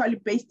is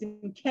actually based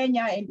in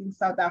Kenya and in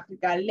South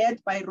Africa,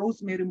 led by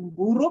Rosemary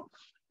Mburu.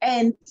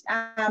 And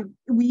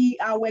we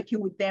are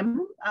working with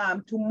them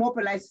to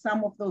mobilize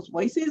some of those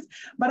voices,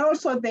 but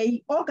also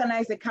they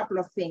organize a couple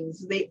of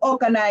things. They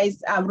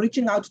organize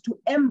reaching out to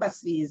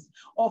embassies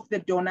of the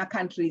donor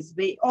countries.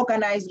 They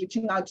organize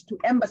reaching out to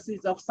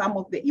embassies of some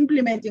of the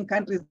implementing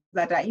countries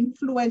that are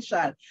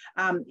influential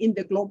in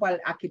the global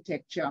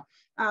architecture.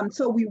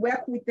 So we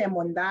work with them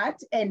on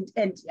that. And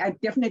I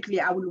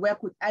will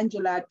work with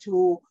Angela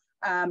to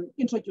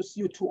introduce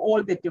you to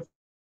all the different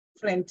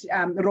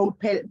role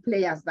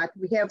players that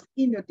we have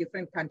in your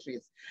different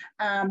countries.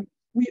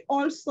 We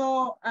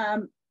also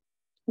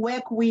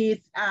work with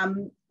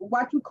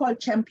what we call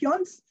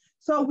champions.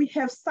 So we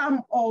have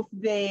some of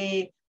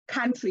the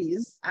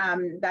countries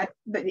that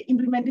the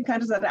implementing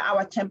countries that are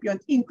our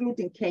champions,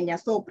 including Kenya.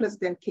 So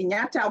President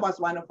Kenyatta was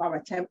one of our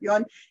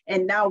champions,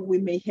 and now we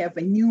may have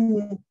a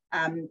new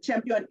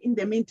champion. In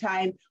the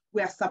meantime,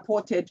 we are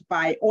supported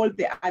by all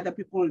the other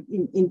people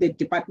in the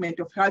Department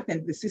of Health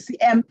and the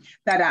CCM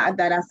that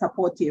are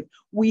supportive.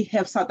 We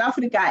have South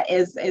Africa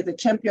as a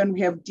champion.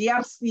 We have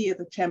DRC as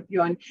a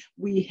champion.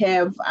 We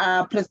have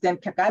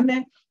President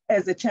Kagame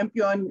as a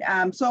champion.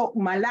 So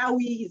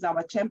Malawi is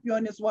our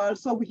champion as well.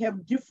 So we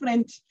have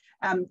different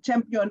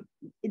champions,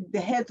 the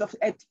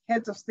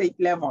heads of state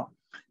level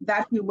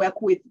that we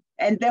work with,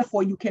 and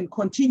therefore you can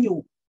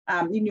continue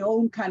in your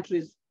own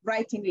countries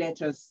writing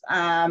letters,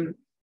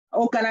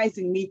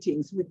 organizing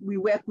meetings. We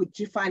work with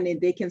GFAN and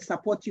they can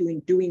support you in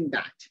doing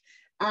that.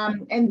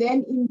 And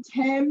then in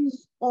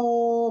terms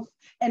of,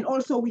 and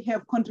also we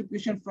have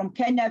contribution from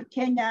Kenya.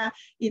 Kenya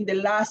in the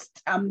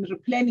last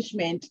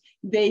replenishment,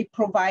 they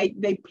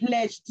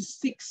pledged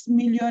 $6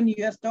 million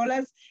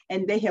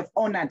and they have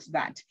honored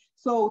that.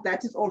 So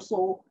that is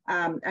also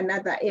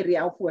another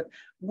area of work.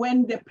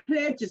 When the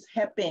pledges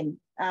happen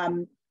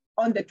on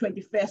the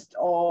 21st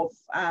of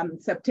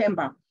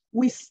September,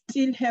 we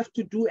still have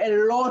to do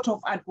a lot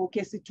of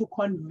advocacy to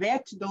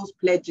convert those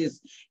pledges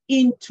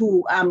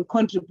into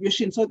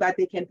contributions so that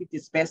they can be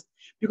dispersed.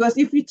 Because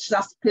if it's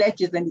just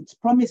pledges and it's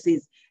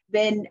promises,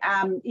 then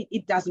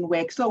it doesn't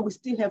work. So we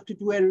still have to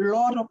do a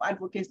lot of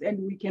advocacy, and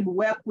we can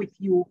work with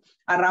you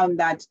around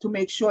that to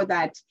make sure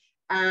that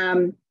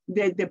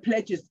the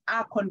pledges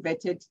are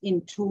converted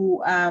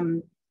into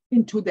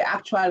the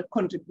actual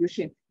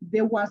contribution.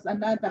 There was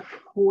another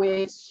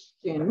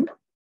question.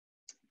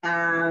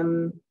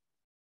 I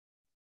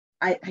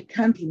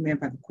can't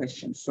remember the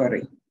question,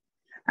 sorry.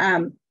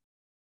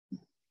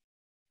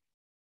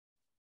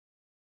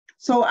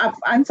 So I've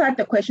answered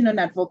the question on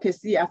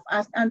advocacy.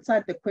 I've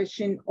answered the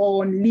question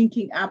on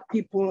linking up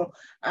people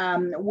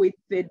with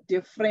the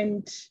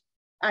different,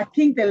 I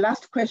think the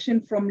last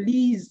question from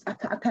Liz, I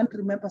can't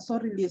remember,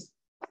 sorry, Liz.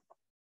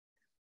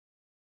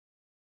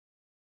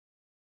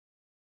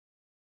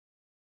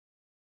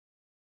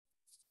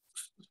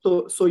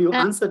 So you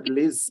answered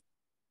Liz.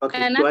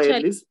 Okay, go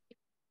ahead, Liz.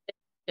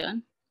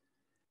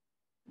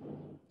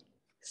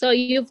 So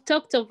you've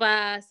talked of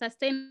a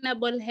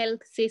sustainable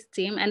health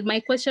system, and my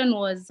question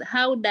was,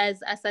 how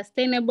does a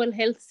sustainable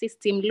health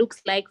system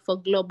looks like for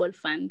Global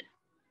Fund?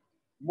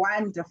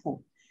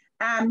 Wonderful.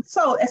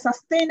 So a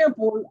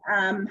sustainable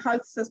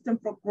health system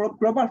for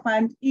Global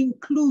Fund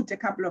includes a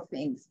couple of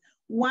things.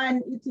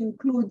 One, it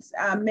includes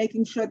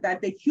making sure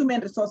that the human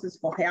resources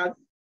for health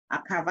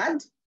are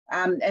covered.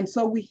 And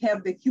so we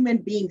have the human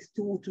beings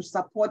to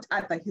support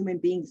other human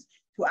beings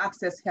to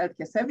access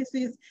healthcare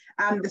services.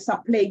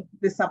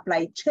 The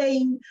supply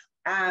chain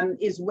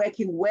is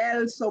working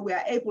well, so we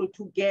are able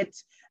to get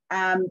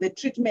the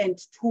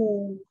treatment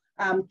to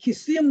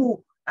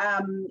Kisumu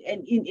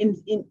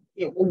in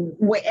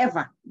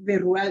wherever the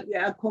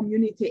rural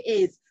community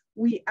is.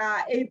 We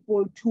are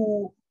able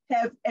to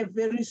have a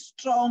very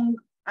strong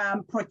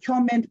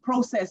procurement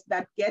process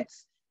that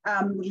gets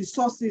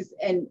resources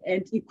and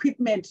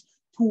equipment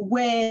to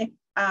where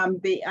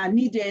they are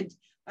needed.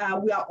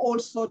 We are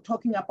also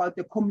talking about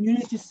the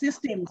community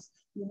systems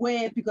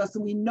because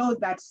we know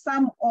that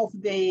some of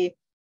the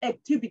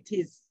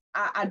activities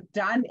are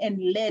done and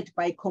led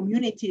by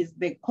communities,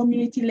 the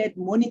community-led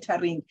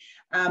monitoring,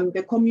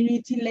 the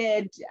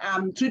community-led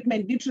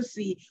treatment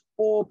literacy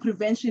or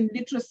prevention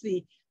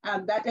literacy,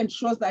 that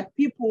ensures that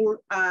people,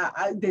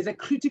 there's a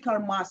critical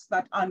mass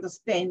that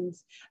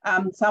understands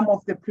some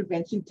of the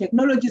prevention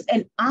technologies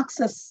and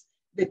access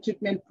the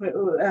treatment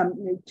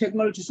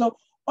technology. So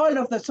all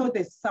of so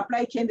there's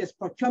supply chain, there's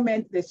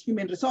procurement, there's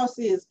human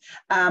resources,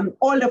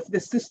 all of the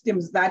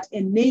systems that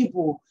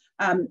enable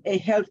a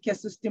healthcare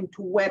system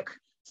to work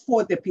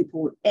for the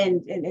people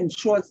and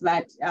ensures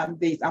that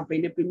there's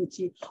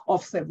availability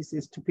of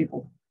services to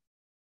people.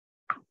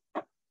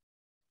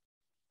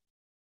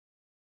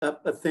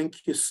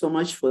 Thank you so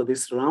much for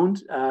this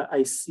round.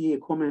 I see a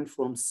comment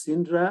from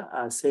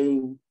Sindra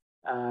saying,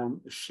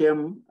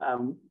 shame.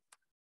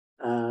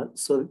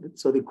 So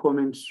the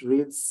comment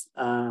reads,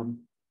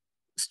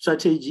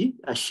 strategy,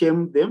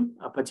 shame them,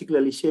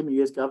 particularly shame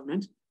US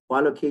government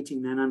for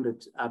allocating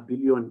 900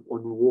 billion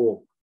on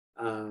war.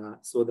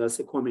 So that's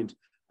a comment.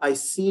 I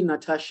see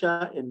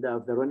Natasha and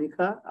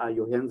Veronica,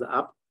 your hands are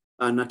up.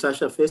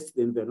 Natasha first,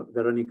 then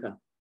Veronica.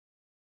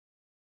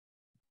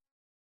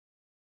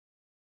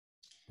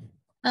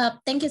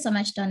 Thank you so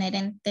much, Donette,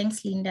 and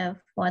thanks, Linda,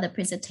 for the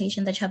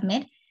presentation that you have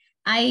made.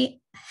 I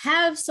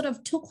have sort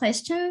of two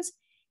questions.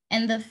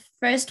 And the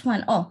first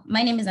one,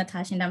 my name is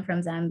Natasha and I'm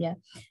from Zambia.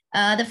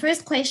 The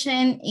first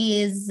question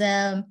is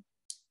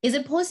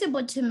it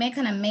possible to make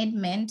an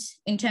amendment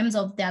in terms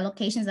of the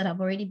allocations that have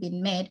already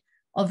been made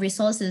of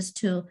resources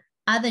to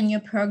other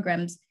new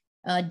programs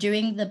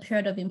during the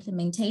period of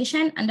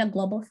implementation under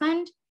Global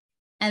Fund?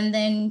 And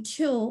then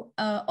two,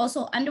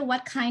 also under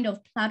what kind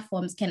of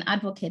platforms can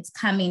advocates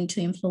come in to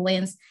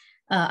influence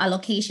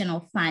allocation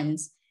of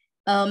funds?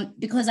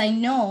 Because I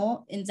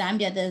know in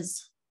Zambia,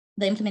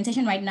 the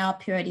implementation right now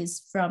period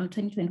is from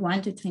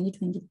 2021 to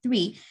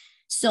 2023.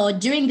 So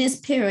during this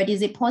period,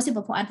 is it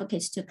possible for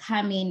advocates to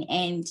come in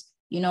and,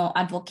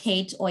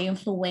 advocate or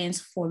influence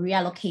for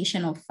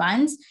reallocation of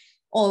funds?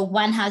 Or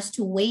one has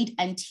to wait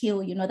until,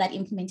 that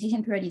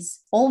implementation period is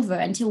over,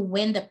 until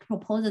when the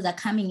proposals are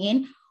coming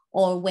in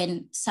or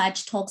when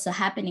such talks are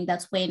happening,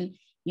 that's when,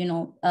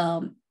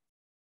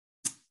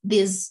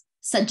 these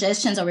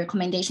suggestions or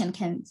recommendation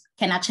can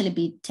actually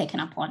be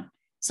taken upon.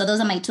 So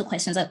those are my two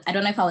questions. I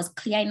don't know if I was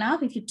clear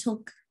enough, if you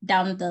took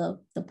down the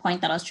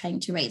point that I was trying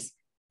to raise.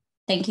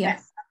 Thank you.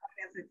 Yes,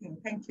 everything.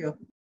 Thank you.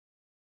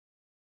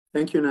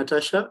 Thank you,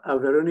 Natasha.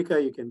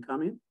 Veronica, you can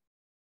come in.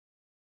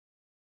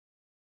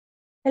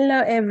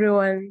 Hello,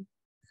 everyone.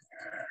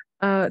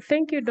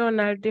 Thank you,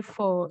 Donald,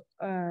 for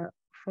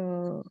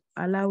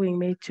allowing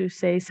me to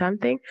say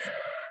something.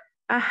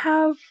 I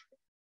have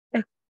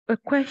a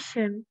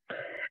question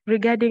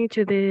regarding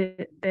to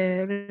the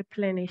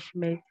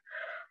replenishment.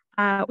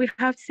 We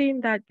have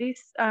seen that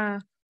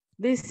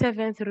this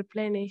seventh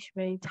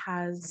replenishment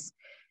has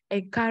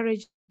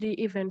encouraged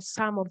even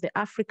some of the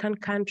African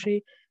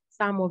countries,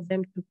 some of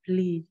them to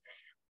plead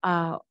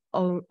on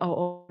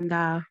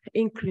the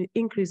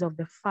increase of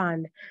the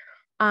fund.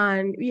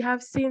 And we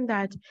have seen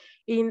that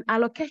in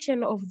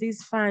allocation of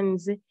these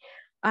funds,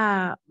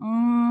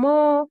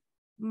 more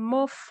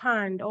more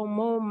fund or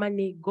more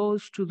money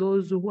goes to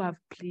those who have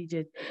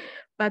pledged.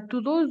 But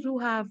to those who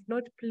have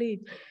not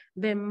pledged,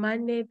 the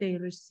money they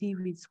receive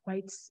is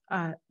quite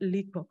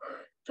little.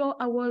 So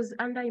I was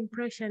under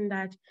impression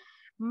that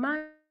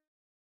money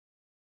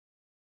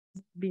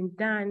has been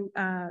done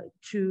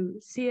to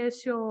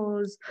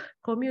CSOs,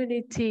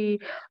 community,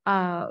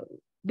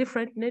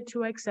 different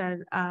networks,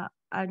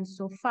 and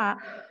so far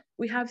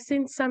we have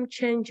seen some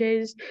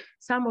changes.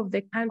 Some of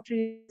the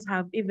countries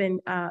have even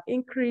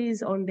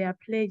increased on their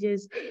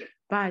pledges,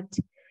 but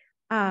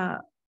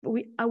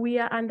we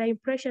are under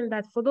impression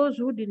that for those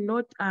who did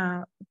not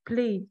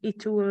pledge,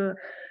 it will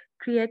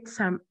create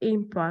some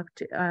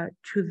impact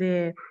to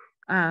the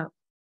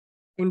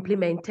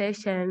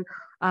implementation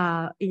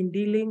in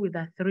dealing with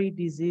the 3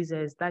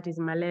 diseases, that is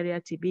malaria,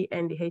 TB,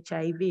 and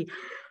HIV.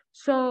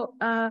 So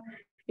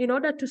in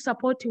order to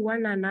support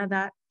one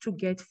another to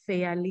get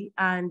fairly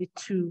and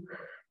to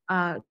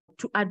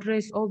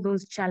address all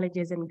those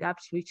challenges and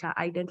gaps which are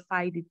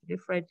identified in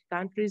different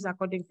countries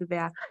according to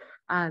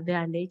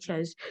their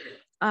natures,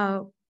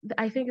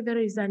 I think there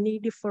is a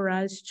need for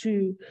us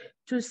to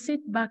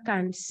sit back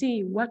and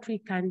see what we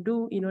can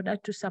do in order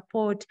to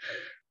support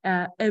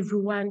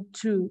everyone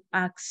to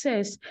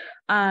access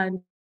and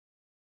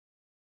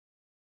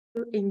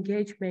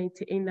engagement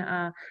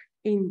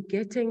in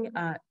getting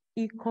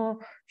equal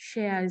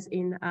shares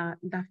in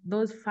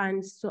those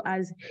funds, so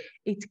as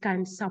it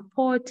can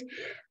support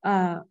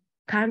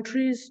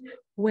countries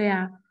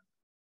where,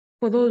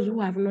 for those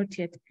who have not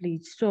yet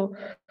pledged. So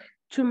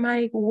to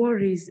my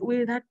worries,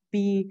 will that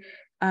be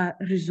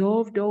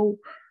resolved, or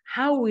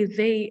how will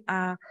they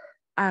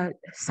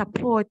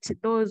support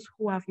those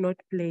who have not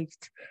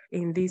pledged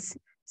in this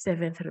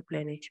 7th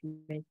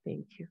replenishment?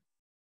 Thank you.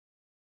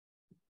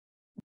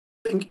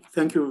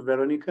 Thank you,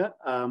 Veronica.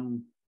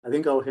 I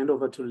think I'll hand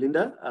over to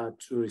Linda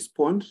to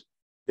respond,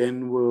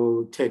 then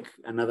we'll take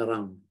another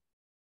round.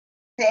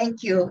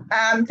 Thank you.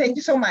 Thank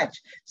you so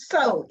much.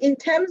 So in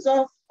terms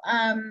of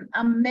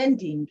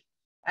amending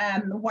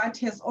what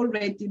has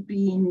already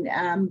been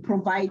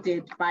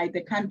provided by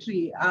the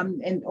country,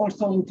 and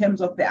also in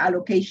terms of the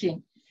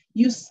allocation,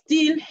 you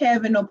still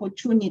have an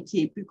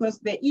opportunity because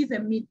there is a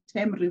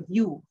midterm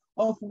review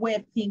of where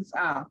things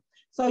are.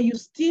 So you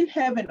still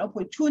have an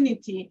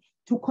opportunity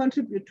to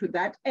contribute to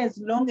that as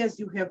long as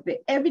you have the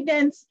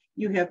evidence,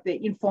 you have the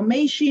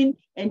information,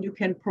 and you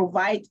can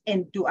provide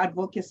and do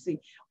advocacy.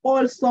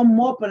 Also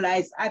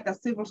mobilize other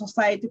civil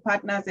society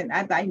partners and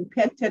other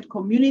impacted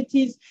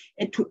communities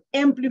and to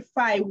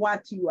amplify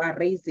what you are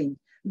raising.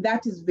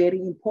 That is very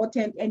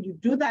important. And you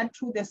do that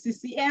through the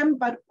CCM,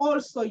 but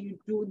also you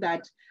do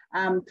that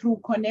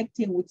through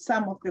connecting with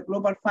some of the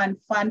Global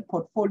Fund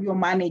portfolio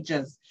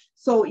managers.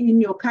 So in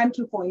your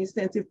country, for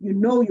instance, if you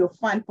know your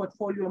fund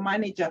portfolio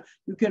manager,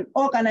 you can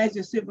organize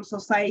your civil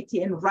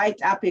society and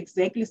write up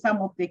exactly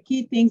some of the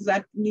key things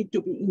that need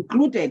to be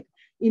included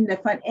in the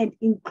fund and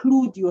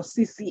include your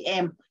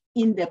CCM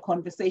in the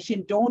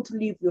conversation. Don't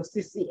leave your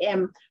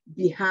CCM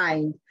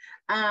behind.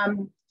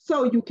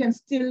 So you can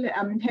still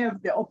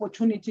have the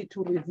opportunity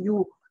to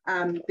review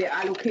the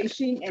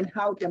allocation and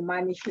how the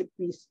money should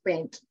be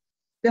spent.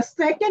 The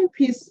second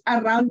piece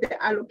around the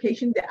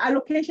allocation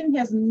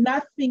has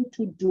nothing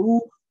to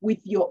do with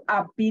your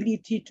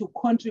ability to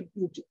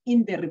contribute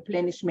in the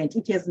replenishment.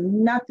 It has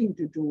nothing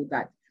to do with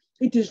that.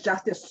 It is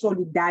just a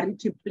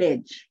solidarity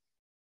pledge.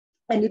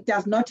 And it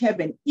does not have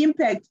an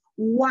impact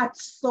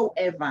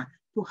whatsoever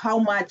to how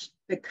much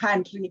the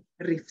country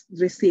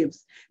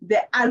receives.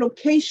 The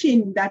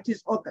allocation that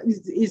is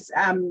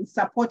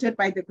supported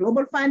by the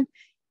Global Fund,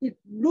 it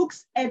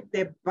looks at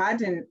the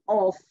burden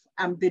of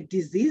the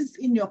disease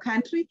in your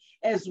country,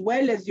 as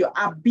well as your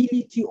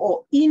ability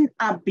or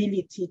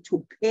inability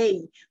to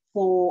pay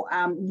for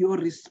your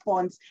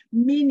response,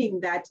 meaning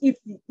that if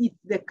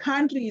the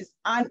country is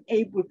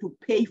unable to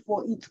pay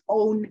for its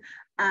own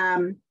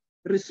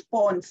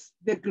response,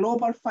 the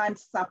Global Fund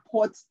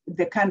supports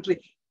the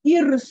country,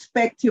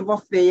 irrespective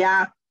of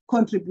their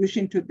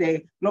contribution to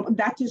the global.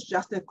 That is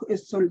just a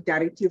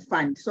solidarity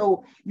fund.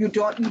 So you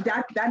don't,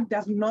 that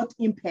does not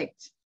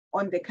impact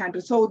on the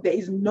country. So there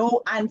is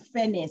no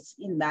unfairness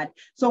in that.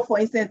 So for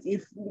instance,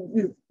 if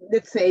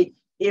let's say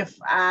if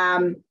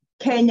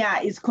Kenya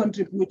is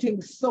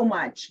contributing so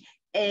much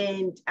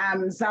and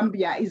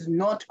Zambia is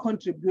not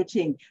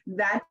contributing,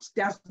 that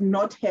does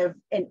not have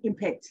an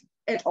impact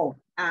at all.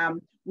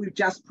 We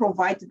just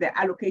provide the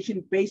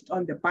allocation based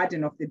on the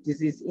burden of the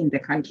disease in the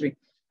country.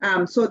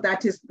 So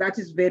that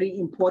is very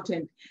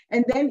important.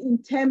 And then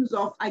in terms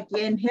of,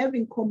 again,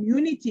 having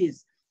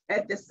communities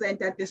at the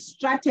center, the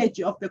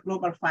strategy of the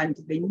Global Fund,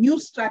 the new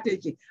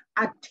strategy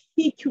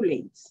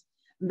articulates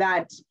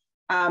that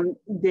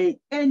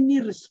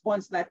any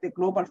response that the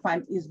Global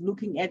Fund is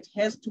looking at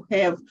has to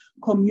have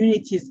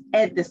communities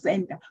at the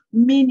center,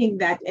 meaning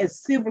that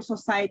as civil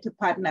society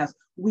partners,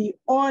 we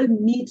all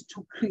need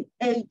to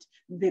create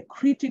the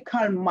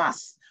critical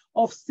mass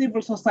of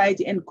civil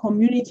society and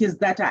communities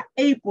that are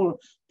able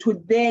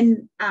to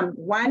then,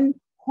 one,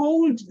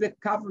 hold the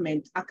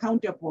government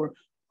accountable,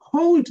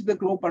 hold the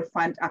Global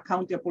Fund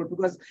accountable,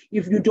 because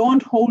if you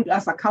don't hold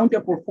us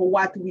accountable for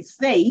what we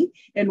say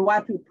and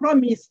what we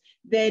promise,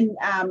 then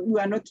we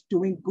are not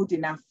doing good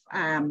enough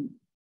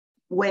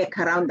work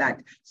around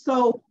that.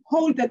 So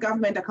hold the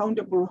government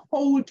accountable,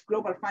 hold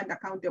Global Fund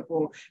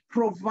accountable,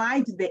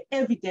 provide the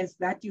evidence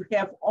that you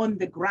have on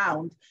the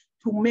ground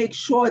to make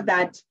sure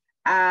that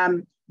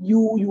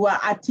you are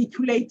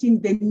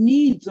articulating the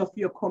needs of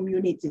your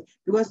community,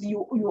 because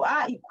you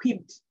are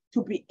equipped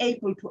to be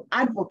able to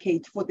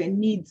advocate for the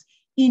needs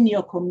in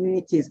your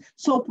communities.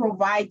 So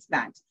provide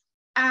that.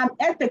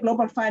 At the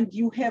Global Fund,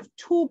 you have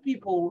two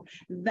people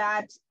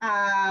that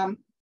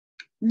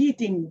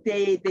leading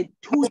the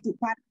two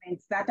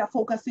departments that are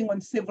focusing on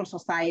civil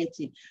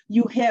society.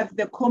 You have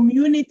the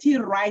community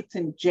rights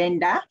and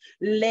gender,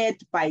 led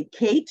by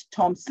Kate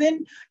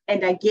Thompson.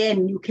 And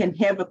again, you can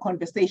have a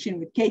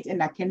conversation with Kate,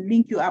 and I can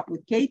link you up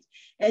with Kate.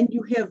 And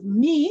you have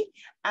me,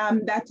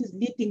 that is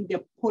leading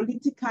the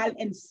political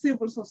and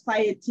civil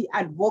society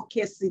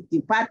advocacy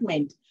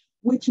department,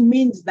 which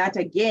means that,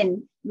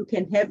 again, you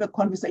can have a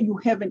conversation. You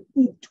have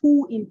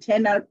two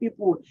internal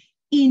people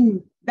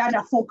in that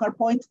are focal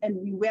points, and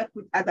we work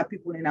with other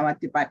people in our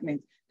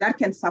department that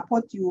can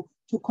support you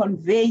to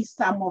convey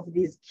some of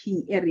these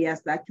key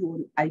areas that you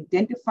will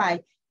identify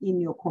in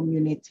your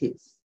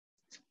communities.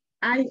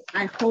 I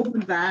hope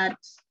that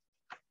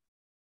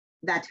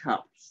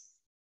helps.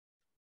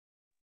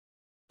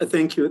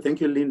 Thank you,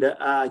 Linda.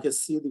 I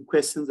just see the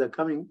questions are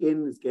coming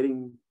in. It's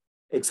getting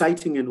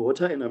exciting and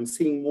hotter, and I'm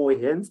seeing more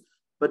hands.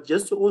 But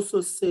just to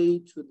also say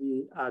to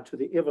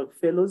the EVAC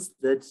fellows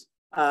that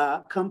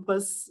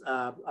Campus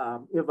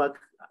EVAC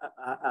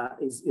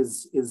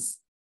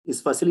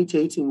is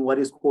facilitating what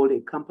is called a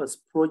campus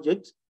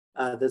project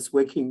that's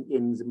working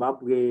in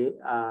Zimbabwe,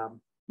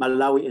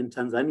 Malawi, and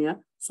Tanzania.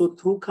 So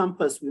through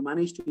Campus, we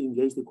managed to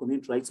engage the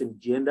Community Rights and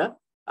Gender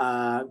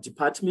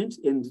department,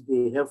 and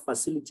they have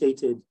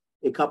facilitated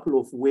a couple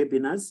of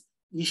webinars.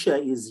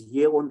 Isha is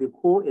here on the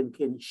call and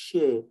can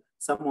share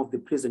some of the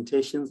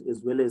presentations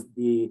as well as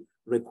the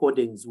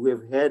recordings. We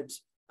have had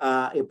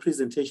a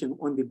presentation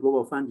on the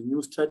Global Fund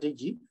new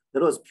strategy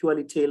that was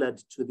purely tailored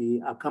to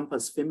the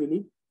Campus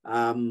family.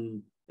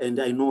 And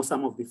I know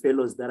some of the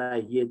fellows that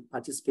are here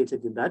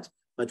participated in that,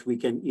 but we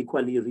can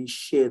equally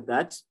reshare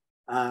that.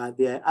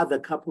 There are other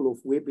couple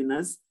of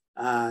webinars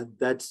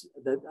that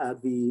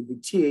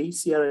the TA,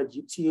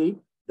 CRG TA,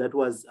 that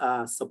was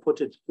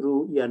supported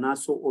through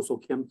IANASO also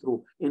came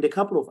through, and a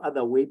couple of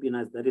other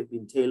webinars that have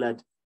been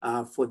tailored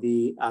for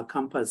the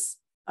Campus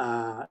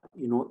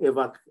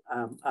EVAC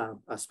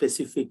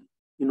specific,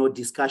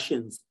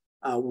 discussions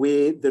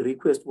where the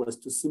request was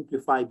to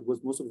simplify,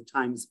 because most of the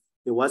times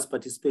there was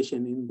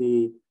participation in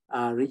the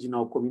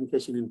regional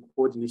communication and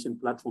coordination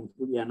platform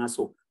through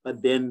IANASO,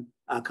 but then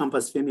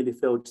Campus family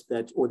felt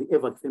that, or the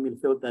EVAC family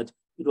felt that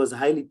it was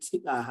highly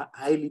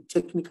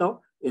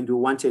technical, and we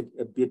wanted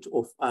a bit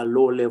of a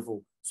low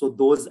level. So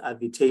those are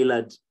the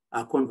tailored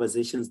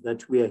conversations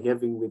that we are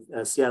having with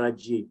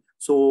CRG.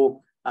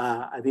 So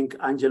I think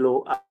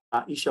Angelo,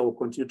 Isha will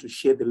continue to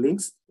share the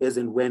links as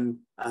and when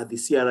the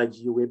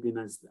CRG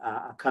webinars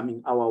are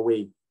coming our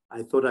way.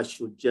 I thought I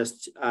should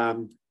just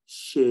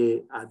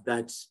share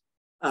that.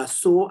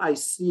 So I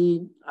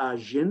see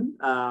Jean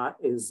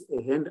is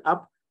a hand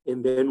up,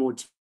 and then we'll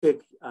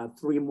take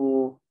 3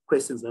 more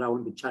questions that are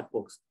on the chat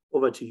box.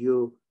 Over to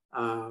you,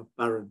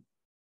 Baron.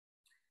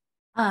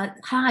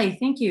 Hi,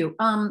 thank you.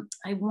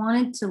 I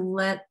wanted to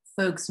let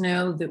folks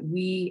know that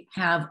we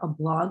have a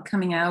blog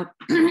coming out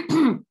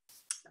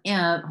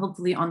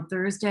hopefully on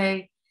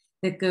Thursday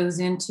that goes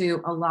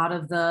into a lot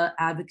of the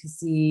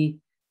advocacy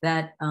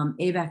that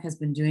ABAC has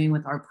been doing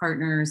with our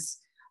partners,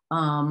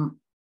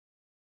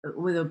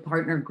 with a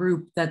partner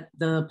group that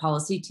the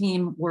policy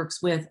team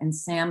works with, and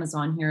Sam is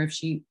on here if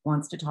she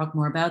wants to talk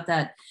more about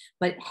that.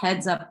 But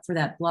heads up for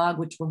that blog,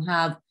 which will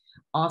have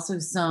also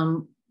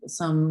some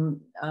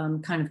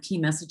kind of key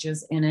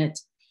messages in it.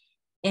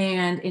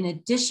 And in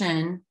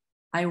addition,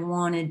 I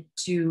wanted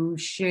to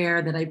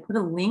share that I put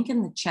a link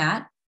in the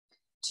chat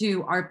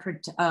to our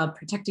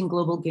Protecting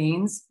Global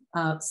Gains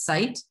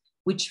site,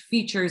 which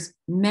features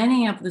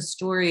many of the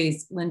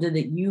stories, Linda,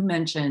 that you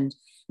mentioned.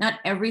 Not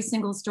every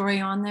single story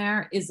on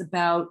there is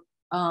about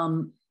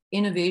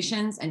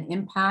innovations and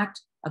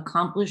impact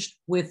accomplished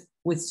with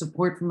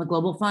support from the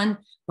Global Fund,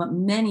 but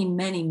many,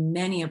 many,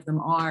 many of them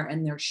are,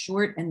 and they're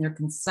short and they're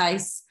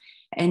concise,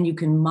 and you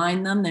can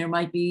mine them. There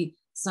might be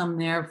some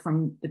there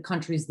from the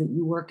countries that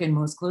you work in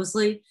most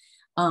closely.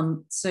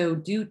 So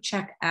do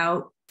check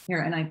out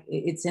here, and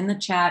it's in the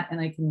chat, and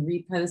I can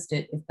repost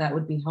it if that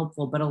would be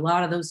helpful. But a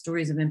lot of those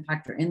stories of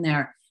impact are in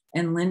there.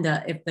 And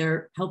Linda, if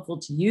they're helpful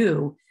to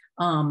you,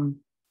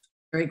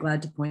 very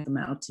glad to point them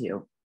out to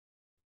you.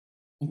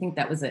 I think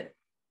that was it.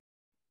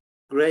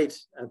 Great,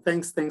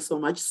 thanks so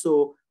much.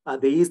 So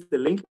there is the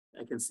link.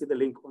 I can see the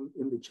link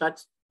in the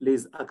chat.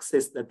 Please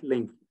access that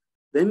link.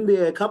 Then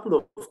there are a couple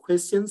of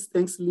questions.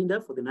 Thanks, Linda,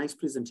 for the nice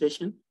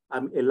presentation.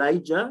 I'm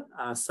Elijah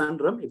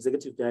Sandram,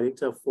 Executive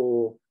Director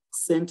for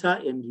Center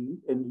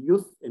and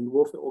Youth and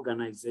Welfare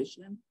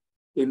Organization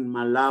in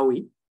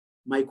Malawi.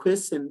 my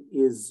question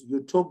is,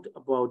 you talked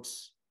about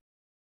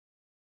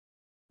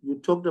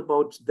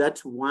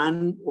that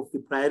one of the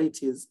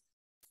priorities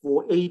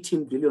for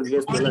 $18 billion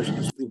is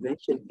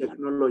prevention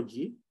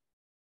technology.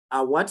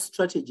 What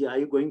strategy are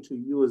you going to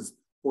use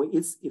for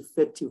its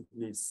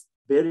effectiveness,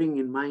 bearing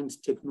in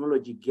mind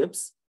technology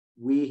gaps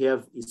we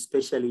have,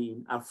 especially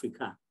in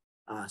Africa?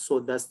 So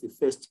that's the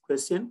first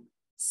question.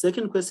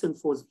 Second question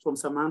from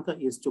Samantha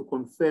is to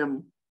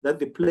confirm that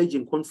the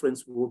pledging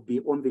conference will be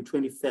on the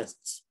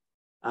 21st.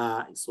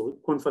 So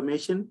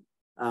confirmation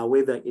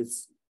whether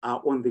it's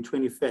on the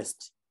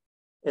 21st.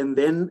 And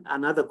then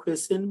another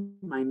question,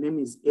 my name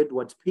is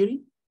Edward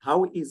Piri.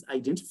 How is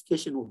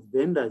identification of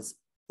vendors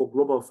for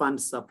Global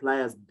Fund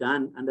suppliers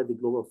done under the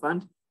Global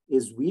Fund,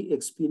 as we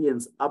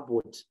experience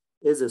Abbott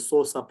as a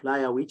sole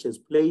supplier, which has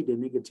played a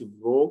negative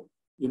role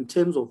in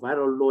terms of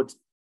viral load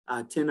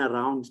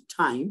turnaround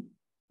time,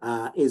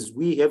 as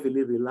we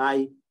heavily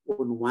rely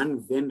on one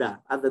vendor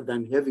other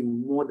than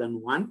having more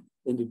than one,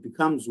 and it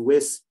becomes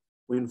worse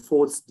when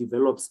faults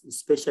develops,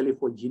 especially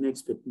for gene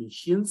expert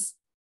machines.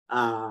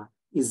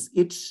 Is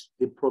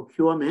the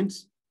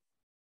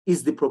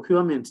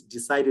procurement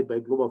decided by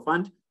Global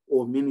Fund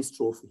or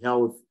Ministry of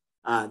Health?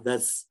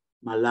 That's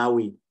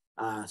Malawi.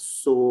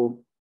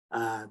 So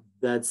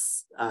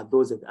those are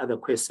the other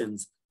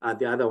questions.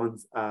 The other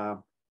ones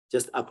are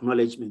just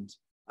acknowledgement.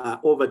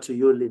 Over to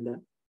you, Linda.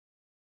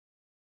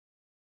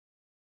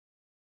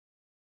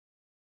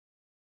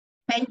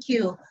 Thank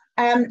you.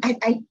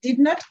 I did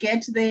not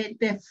get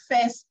the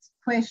first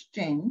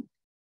question.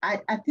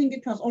 I think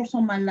it was also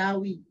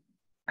Malawi.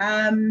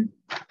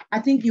 I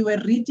think you were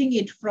reading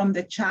it from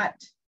the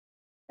chat,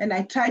 and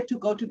I tried to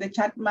go to the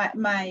chat.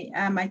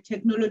 My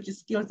technology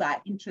skills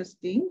are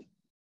interesting.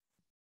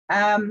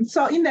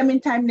 So in the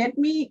meantime, let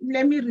me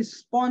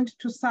respond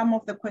to some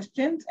of the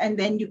questions, and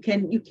then you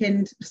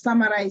can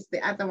summarize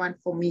the other one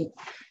for me.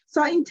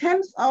 So in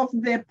terms of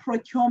the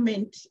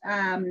procurement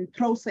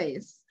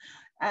process,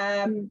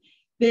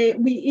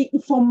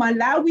 for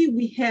Malawi,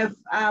 we have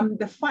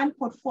the fund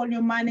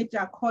portfolio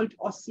manager called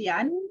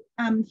Ocean.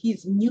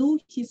 He's new,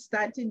 he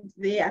started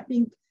there, I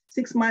think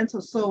 6 months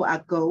or so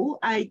ago.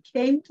 I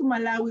came to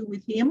Malawi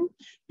with him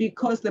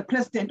because the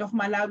president of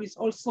Malawi is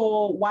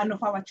also one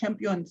of our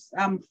champions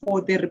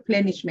for the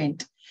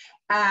replenishment.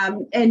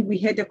 And we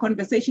had a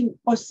conversation.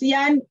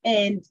 Ocean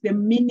and the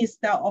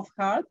Minister of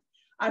Health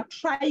are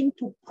trying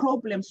to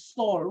problem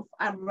solve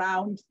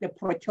around the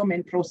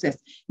procurement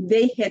process.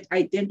 They had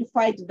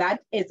identified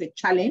that as a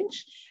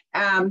challenge.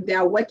 They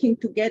are working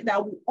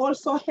together. We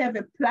also have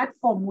a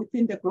platform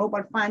within the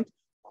Global Fund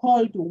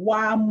called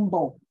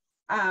WAMBO.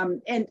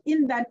 And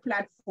in that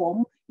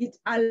platform, it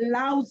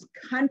allows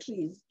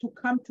countries to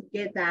come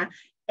together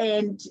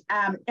and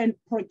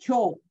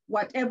procure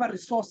whatever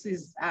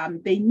resources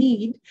they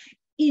need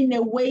in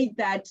a way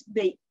that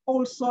they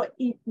also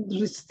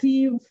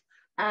receive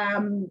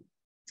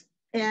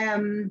a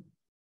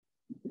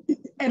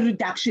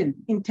reduction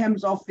in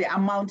terms of the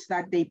amount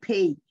that they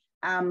pay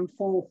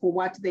for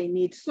what they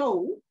need.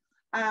 So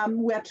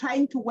we're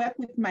trying to work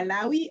with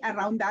Malawi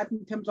around that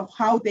in terms of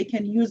how they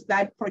can use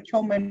that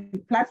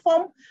procurement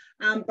platform.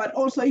 But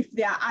also if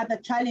there are other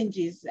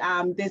challenges,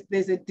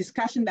 there's a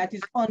discussion that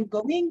is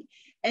ongoing,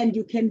 and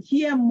you can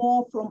hear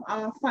more from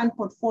our fund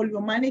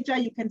portfolio manager.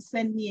 You can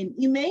send me an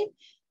email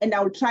and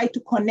I'll try to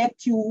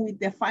connect you with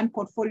the fund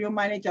portfolio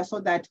manager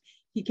so that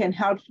he can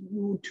help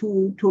you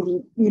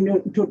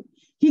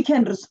he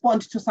can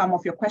respond to some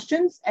of your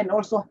questions and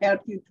also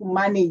help you to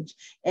manage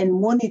and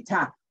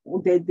monitor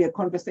the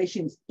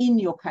conversations in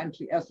your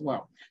country as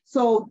well.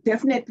 So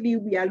definitely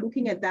we are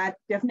looking at that.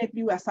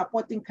 Definitely we are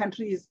supporting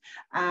countries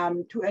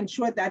to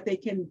ensure that they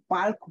can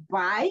bulk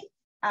buy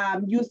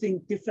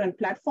using different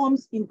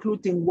platforms,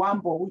 including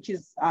WAMBO, which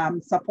is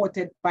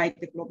supported by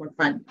the Global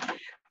Fund.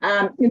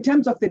 In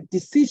terms of the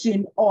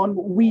decision on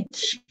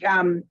which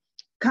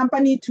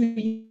company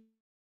to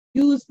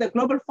use, the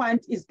Global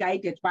Fund is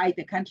guided by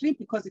the country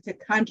because it's a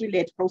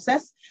country-led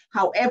process.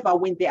 However,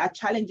 when there are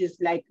challenges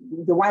like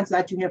the ones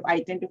that you have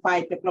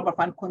identified, the Global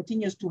Fund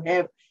continues to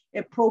have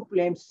a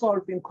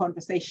problem-solving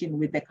conversation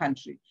with the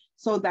country.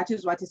 So that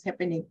is what is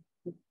happening.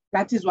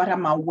 That is what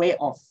I'm aware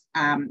of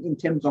in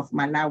terms of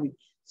Malawi.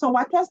 So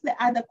what was the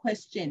other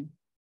question?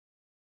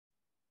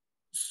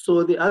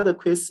 So the other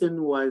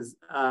question was,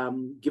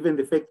 given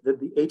the fact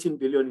that the 18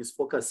 billion is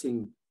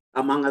focusing,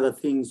 among other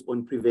things,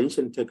 on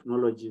prevention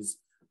technologies,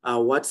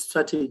 what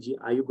strategy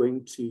are you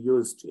going to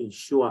use to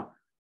ensure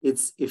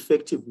its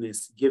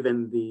effectiveness,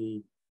 given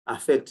the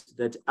effect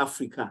that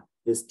Africa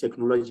has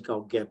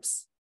technological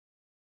gaps?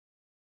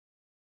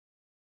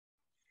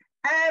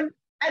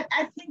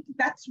 I think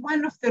that's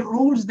one of the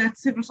roles that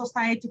civil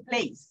society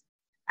plays,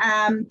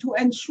 to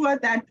ensure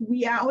that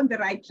we are on the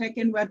right track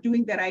and we're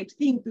doing the right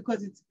thing,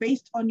 because it's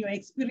based on your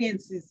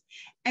experiences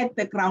at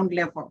the ground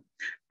level.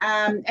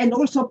 And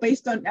also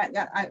based on,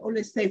 I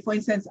always say, for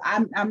instance,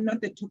 I'm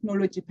not the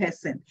technology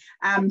person.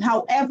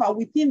 However,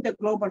 within the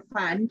Global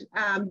Fund,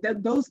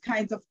 those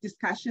kinds of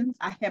discussions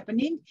are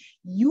happening.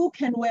 You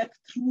can work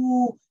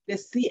through the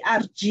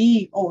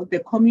CRG, or the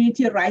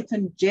Community Rights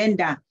and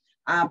Gender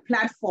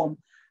platform.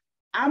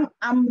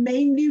 I'm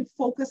mainly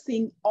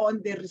focusing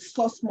on the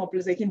resource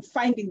mobilization,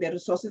 finding the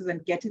resources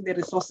and getting the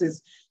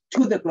resources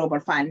to the Global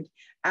Fund.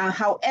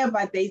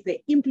 However, there's the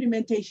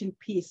implementation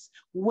piece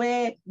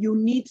where you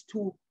need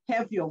to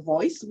have your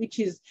voice, which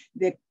is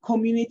the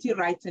Community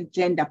Rights and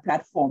Gender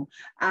platform,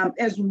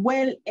 as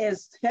well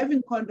as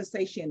having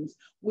conversations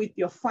with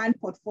your fund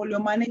portfolio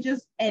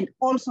managers, and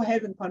also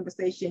having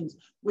conversations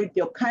with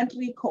your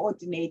country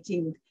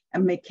coordinating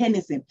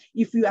mechanism.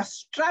 If you are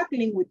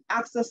struggling with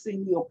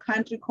accessing your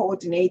country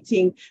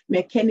coordinating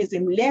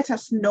mechanism, let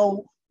us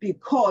know,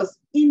 because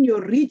in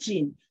your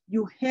region,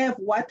 you have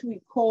what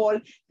we call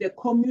the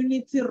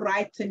Community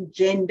Rights and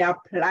Gender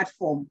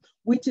platform,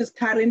 which is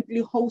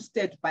currently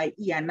hosted by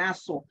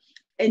IANASO.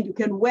 And you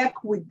can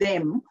work with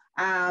them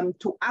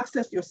to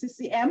access your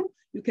CCM.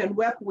 You can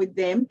work with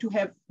them to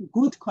have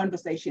good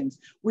conversations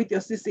with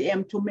your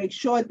CCM to make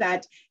sure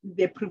that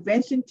the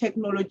prevention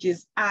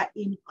technologies are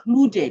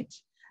included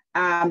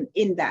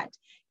in that.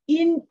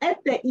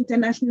 At the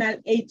International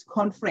AIDS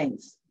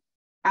Conference,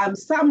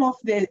 some of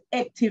the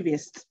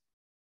activists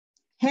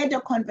had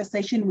a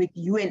conversation with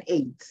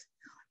UNAIDS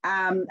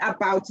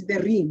about the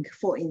ring,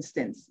 for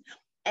instance,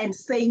 and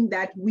saying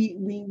that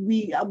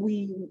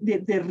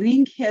the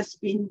ring has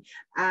been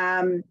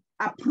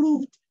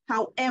approved.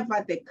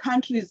 However, the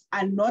countries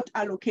are not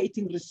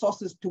allocating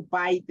resources to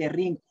buy the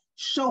ring.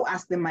 Show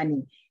us the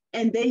money.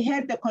 And they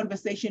had the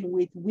conversation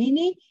with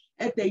Winnie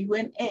at the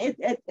UN,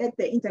 at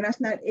the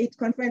International AIDS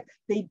Conference.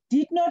 They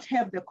did not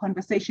have the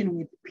conversation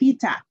with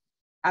Peter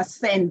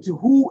Ascend,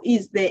 who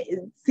is the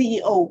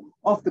CEO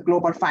of the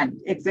Global Fund,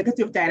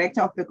 Executive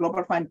Director of the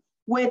Global Fund,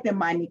 where the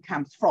money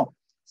comes from.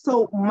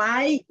 So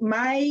my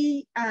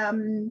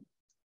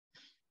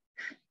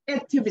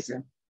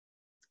activism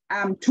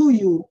to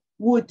you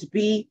would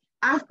be,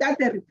 after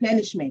the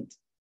replenishment,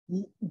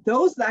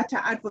 those that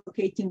are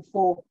advocating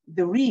for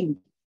the ring,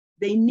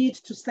 they need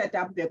to set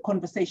up their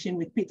conversation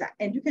with Peter.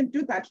 And you can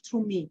do that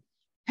through me.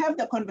 Have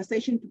the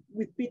conversation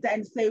with Peter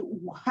and say,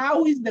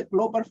 how is the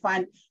Global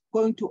Fund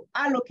going to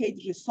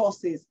allocate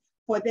resources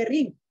for the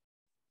ring,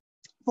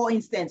 for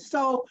instance?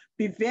 So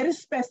be very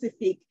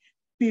specific,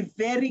 be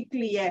very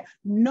clear,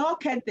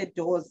 knock at the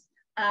doors,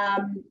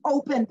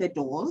 open the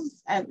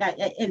doors.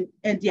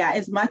 And yeah,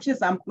 as much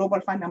as I'm Global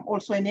Fund, I'm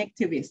also an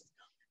activist.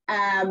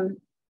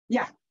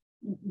 Yeah,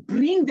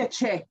 bring the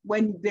chair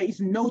when there is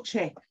no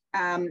chair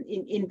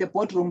in the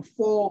boardroom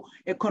for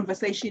a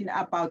conversation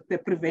about the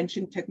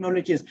prevention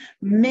technologies.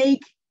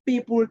 Make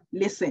people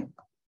listen.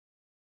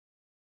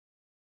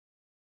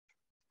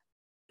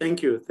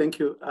 Thank you.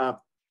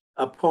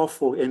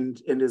 Powerful.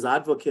 And as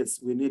advocates,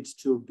 we need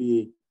to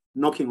be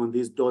knocking on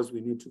these doors.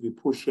 We need to be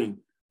pushing.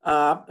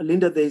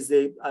 Linda, there's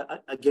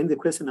again the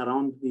question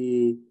around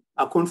the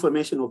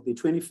confirmation of the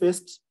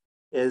 21st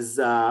as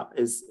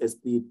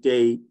the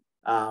day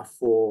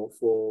for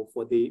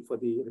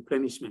the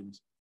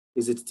replenishment.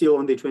 Is it still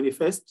on the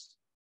 21st?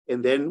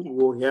 And then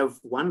we'll have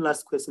one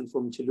last question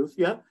from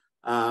Chilufya.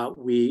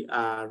 We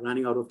are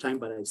running out of time,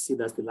 but I see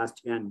that's the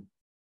last hand.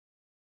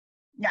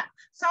 Yeah,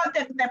 so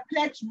the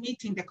pledge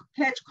meeting, the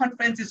pledge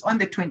conference is on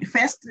the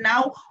 21st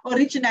now.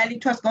 Originally,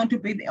 it was going to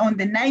be on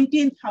the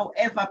 19th.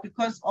 However,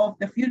 because of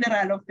the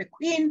funeral of the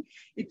Queen,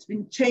 it's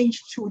been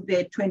changed to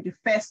the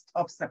 21st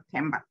of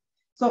September.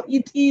 So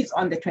it is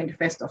on the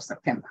 21st of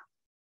September.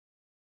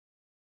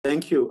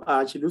 Thank you.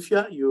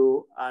 Chilufya,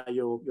 your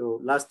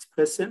last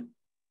question.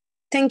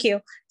 Thank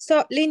you.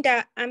 So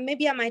Linda,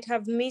 maybe I might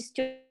have missed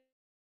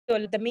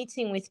the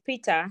meeting with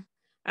Peter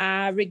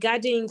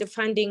regarding the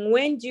funding.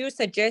 When do you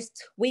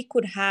suggest we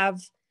could have,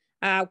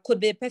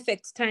 could be a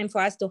perfect time for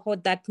us to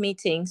hold that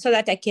meeting so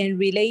that I can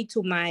relay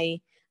to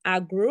my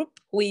group?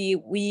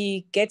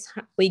 We get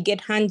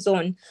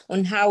hands-on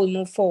on how we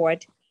move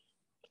forward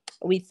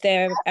with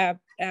the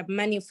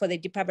money for the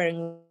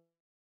depowering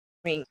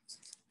ring.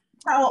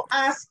 I'll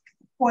ask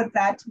for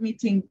that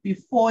meeting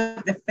before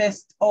the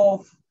 1st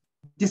of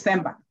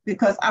December,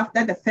 because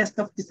after the 1st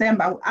of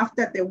December,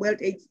 after the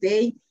World AIDS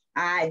Day,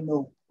 I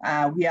know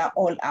we are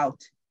all out.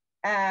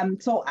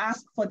 So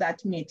ask for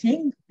that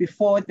meeting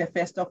before the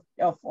 1st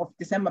of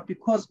December,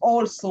 because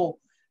also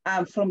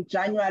from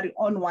January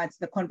onwards,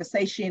 the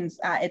conversations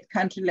are at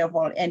country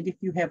level. And if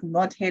you have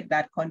not had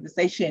that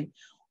conversation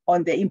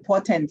on the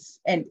importance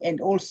and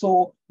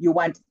also you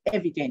want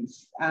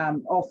evidence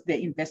of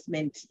the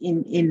investment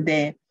in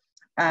the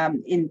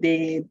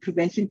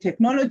prevention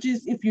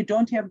technologies, if you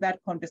don't have that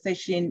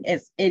conversation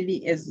as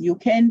early as you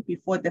can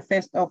before the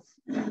 1st of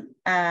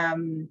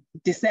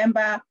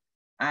December,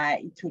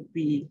 it would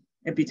be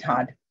a bit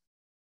hard.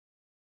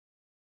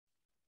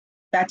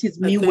 That is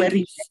me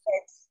wearing the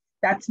hat.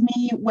 That's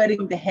me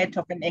wearing the hat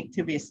of an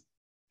activist.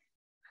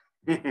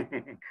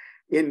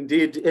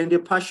 Indeed, and a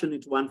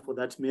passionate one for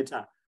that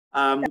matter.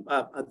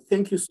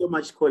 Thank you so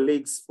much,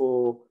 colleagues,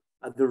 for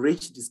the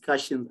rich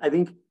discussion. I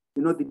think,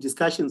 you know, the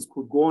discussions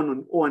could go on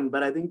and on,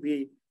 but I think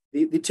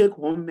the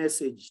take-home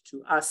message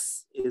to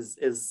us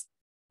is,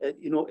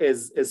 you know,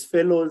 as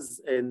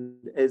fellows and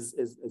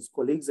as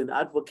colleagues and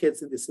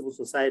advocates in the civil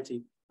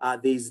society, there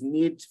is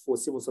need for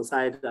civil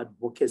society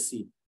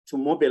advocacy to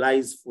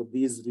mobilize for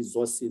these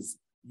resources.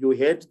 You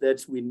heard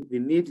that the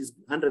need is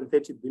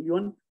 130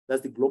 billion.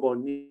 That's the global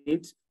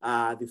need.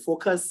 The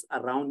focus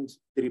around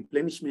the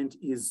replenishment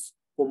is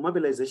for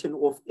mobilization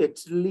of at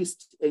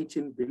least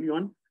 18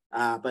 billion.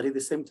 But at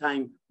the same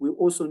time, we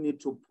also need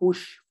to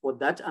push for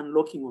that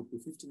unlocking of the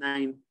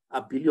 59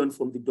 billion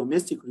from the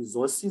domestic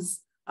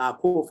resources,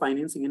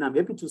 co-financing. And I'm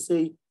happy to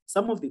say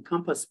some of the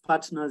campus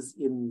partners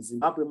in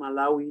Zimbabwe,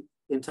 Malawi,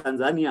 and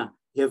Tanzania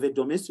have a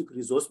domestic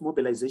resource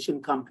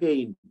mobilization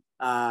campaign.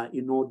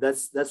 You know,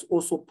 that's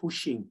also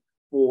pushing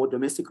for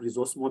domestic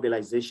resource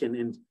mobilization,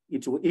 and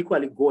it will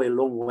equally go a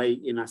long way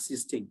in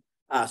assisting.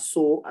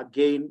 So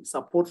again,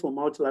 support from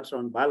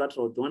multilateral and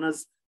bilateral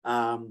donors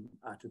to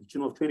the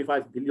tune of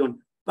 25 billion,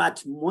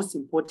 but most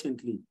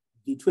importantly,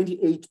 the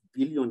 28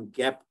 billion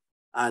gap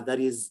that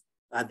is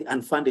the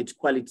unfunded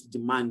quality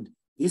demand.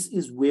 This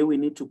is where we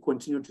need to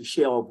continue to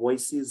share our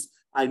voices.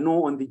 I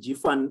know on the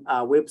GFAN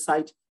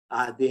website,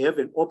 they have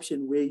an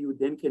option where you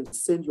then can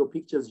send your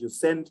pictures, you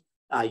send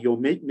your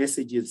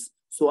messages.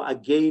 So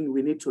again,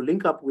 we need to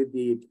link up with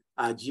the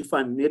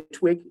GFAN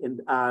network,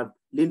 and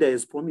Linda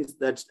has promised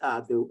that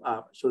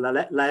she'll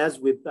liaise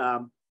with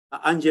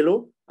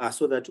Angelo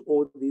so that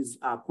all these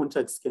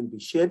contacts can be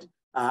shared.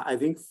 I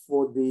think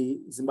for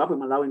the Zimbabwe,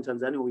 Malawi, and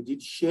Tanzania, we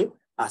did share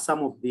some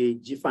of the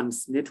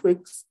GFAN's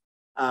networks,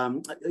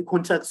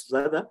 contacts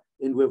rather,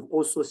 and we've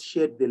also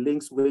shared the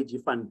links where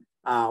GFAN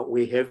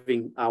we're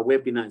having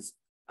webinars.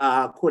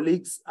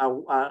 Colleagues,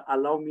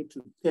 allow me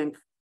to thank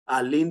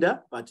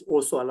Linda, but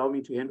also allow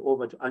me to hand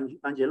over to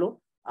Angelo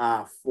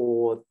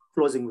for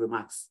closing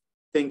remarks.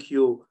 Thank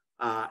you,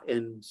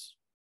 and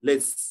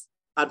let's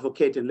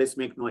advocate and let's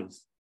make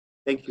noise.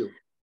 Thank you.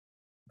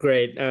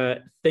 Great.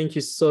 Thank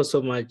you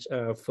so much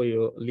for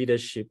your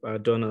leadership,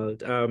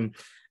 Donald.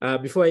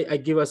 Before I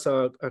give us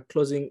a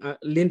closing,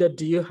 Linda,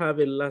 do you have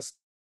a last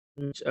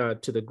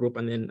to the group,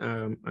 and then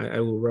I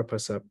will wrap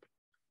us up.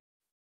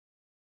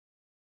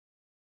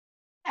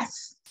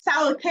 Yes.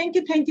 So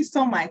thank you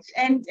so much.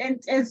 And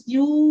as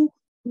you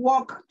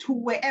walk to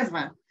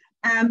wherever,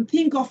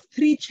 think of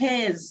 3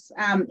 chairs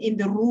in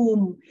the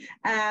room.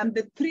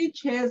 The 3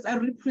 chairs are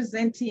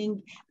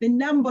representing the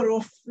number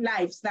of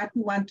lives that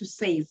we want to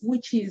save,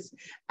 which is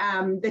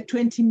the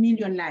 20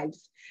 million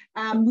lives.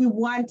 We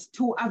want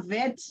to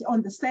avert,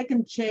 on the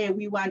 2nd chair,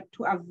 we want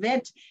to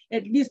avert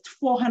at least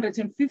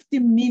 450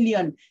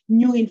 million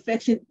new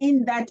infections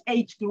in that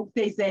age group.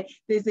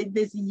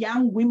 There's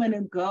young women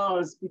and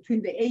girls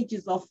between the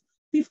ages of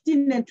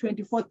 15 and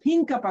 24.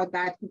 Think about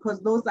that,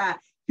 because those are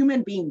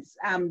human beings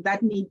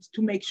that need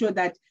to make sure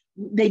that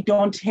they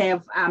don't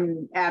have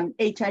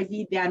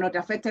HIV, they are not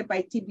affected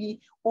by TB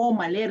or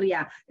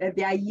malaria.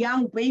 They are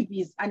young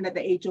babies under the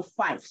age of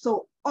 5.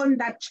 So on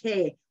that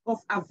chair of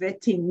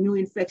averting new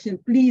infection,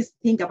 please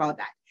think about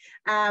that.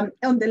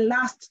 On the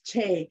last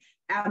chair,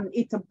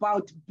 it's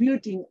about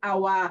building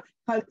our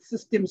health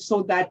system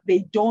so that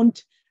they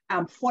don't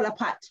fall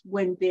apart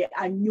when there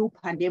are new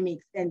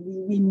pandemics. And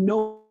we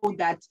know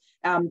that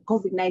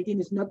COVID-19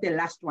 is not the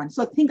last one.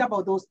 So think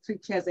about those 3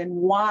 chairs and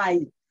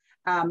why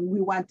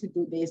we want to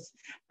do this.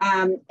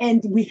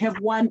 And we have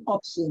one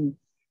option.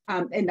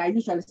 And I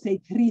usually say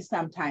 3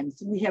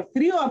 sometimes. We have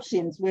 3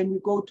 options when we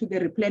go to the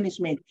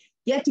replenishment.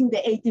 Getting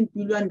the 18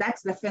 billion,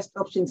 that's the first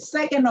option.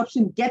 Second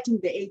option, getting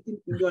the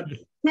 18 billion.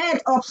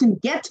 Third option,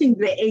 getting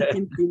the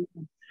 18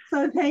 billion.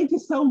 So thank you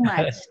so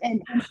much.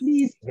 And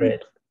please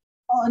keep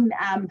on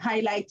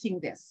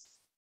highlighting this.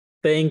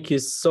 Thank you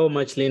so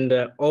much,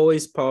 Linda.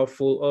 Always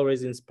powerful,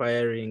 always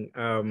inspiring.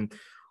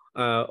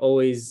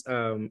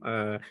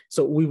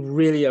 So we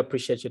really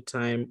appreciate your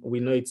time. We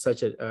know it's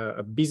such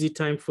a busy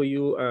time for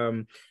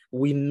you.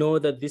 We know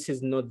that this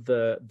is not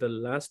the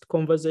last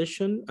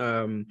conversation,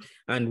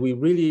 and we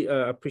really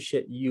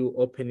appreciate you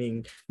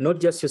opening not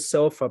just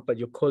yourself up, but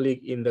your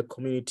colleague in the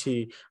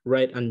community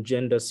right and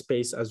gender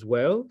space as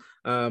well.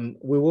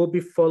 We will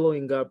be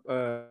following up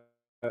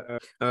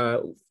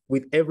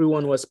with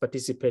everyone who has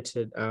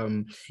participated.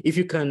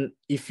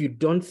 If you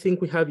don't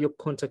think we have your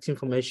contact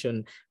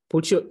information,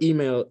 put your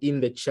email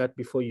in the chat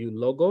before you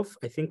log off.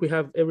 I think we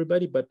have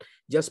everybody, but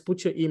just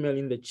put your email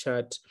in the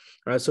chat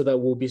so that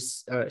we'll be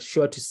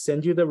sure to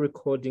send you the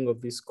recording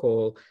of this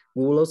call.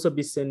 We will also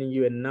be sending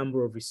you a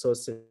number of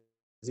resources,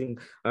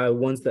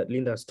 ones that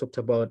Linda has talked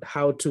about,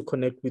 how to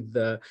connect with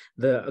the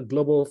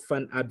Global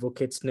Fund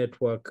Advocates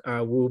Network.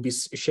 We'll be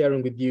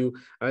sharing with you.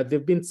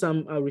 There've been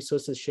some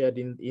resources shared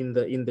in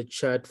the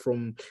chat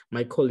from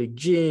my colleague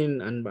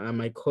Jean and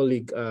my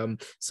colleague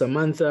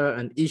Samantha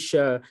and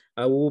Isha.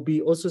 We'll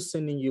be also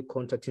sending you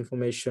contact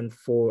information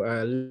for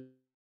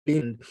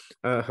and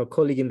her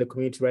colleague in the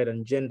community right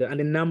and gender,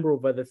 and a number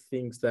of other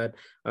things that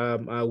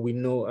we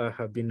know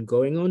have been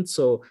going on.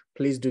 So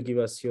please do give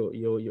us your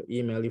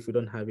email if we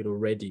don't have it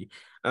already.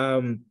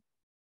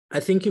 I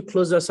think you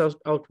closed us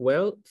out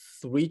well.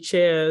 3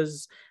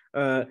 chairs.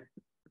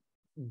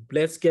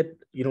 Let's get,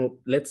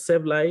 let's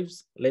save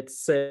lives. Let's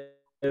save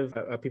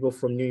people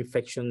from new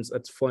infections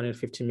at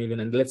 450 million,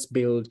 and let's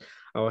build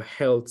our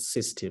health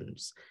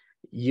systems.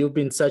 You've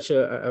been such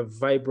a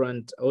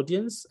vibrant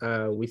audience.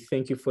 We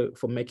thank you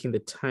for making the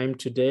time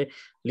today.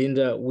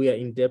 Linda, we are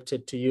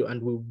indebted to you,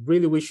 and we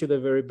really wish you the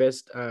very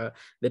best. The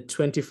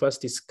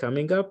 21st is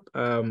coming up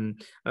in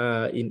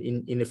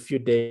a few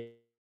days.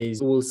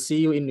 We'll see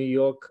you in New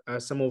York.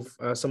 Some of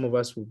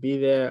us will be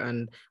there,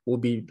 and we'll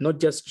be not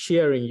just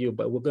cheering you,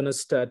 but we're going to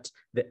start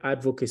the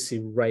advocacy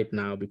right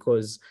now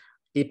because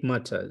it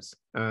matters.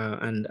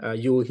 And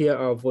you will hear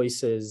our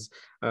voices.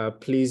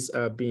 Please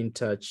be in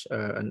touch.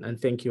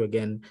 And thank you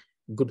again.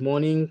 Good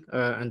morning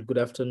and good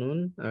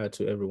afternoon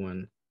to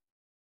everyone.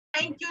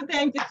 Thank you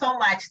so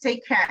much.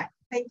 Take care.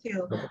 Thank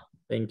you.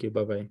 Thank you.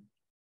 Bye-bye.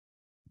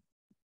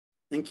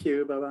 Thank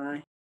you.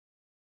 Bye-bye.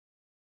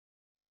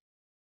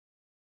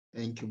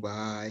 Thank you.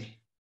 Bye.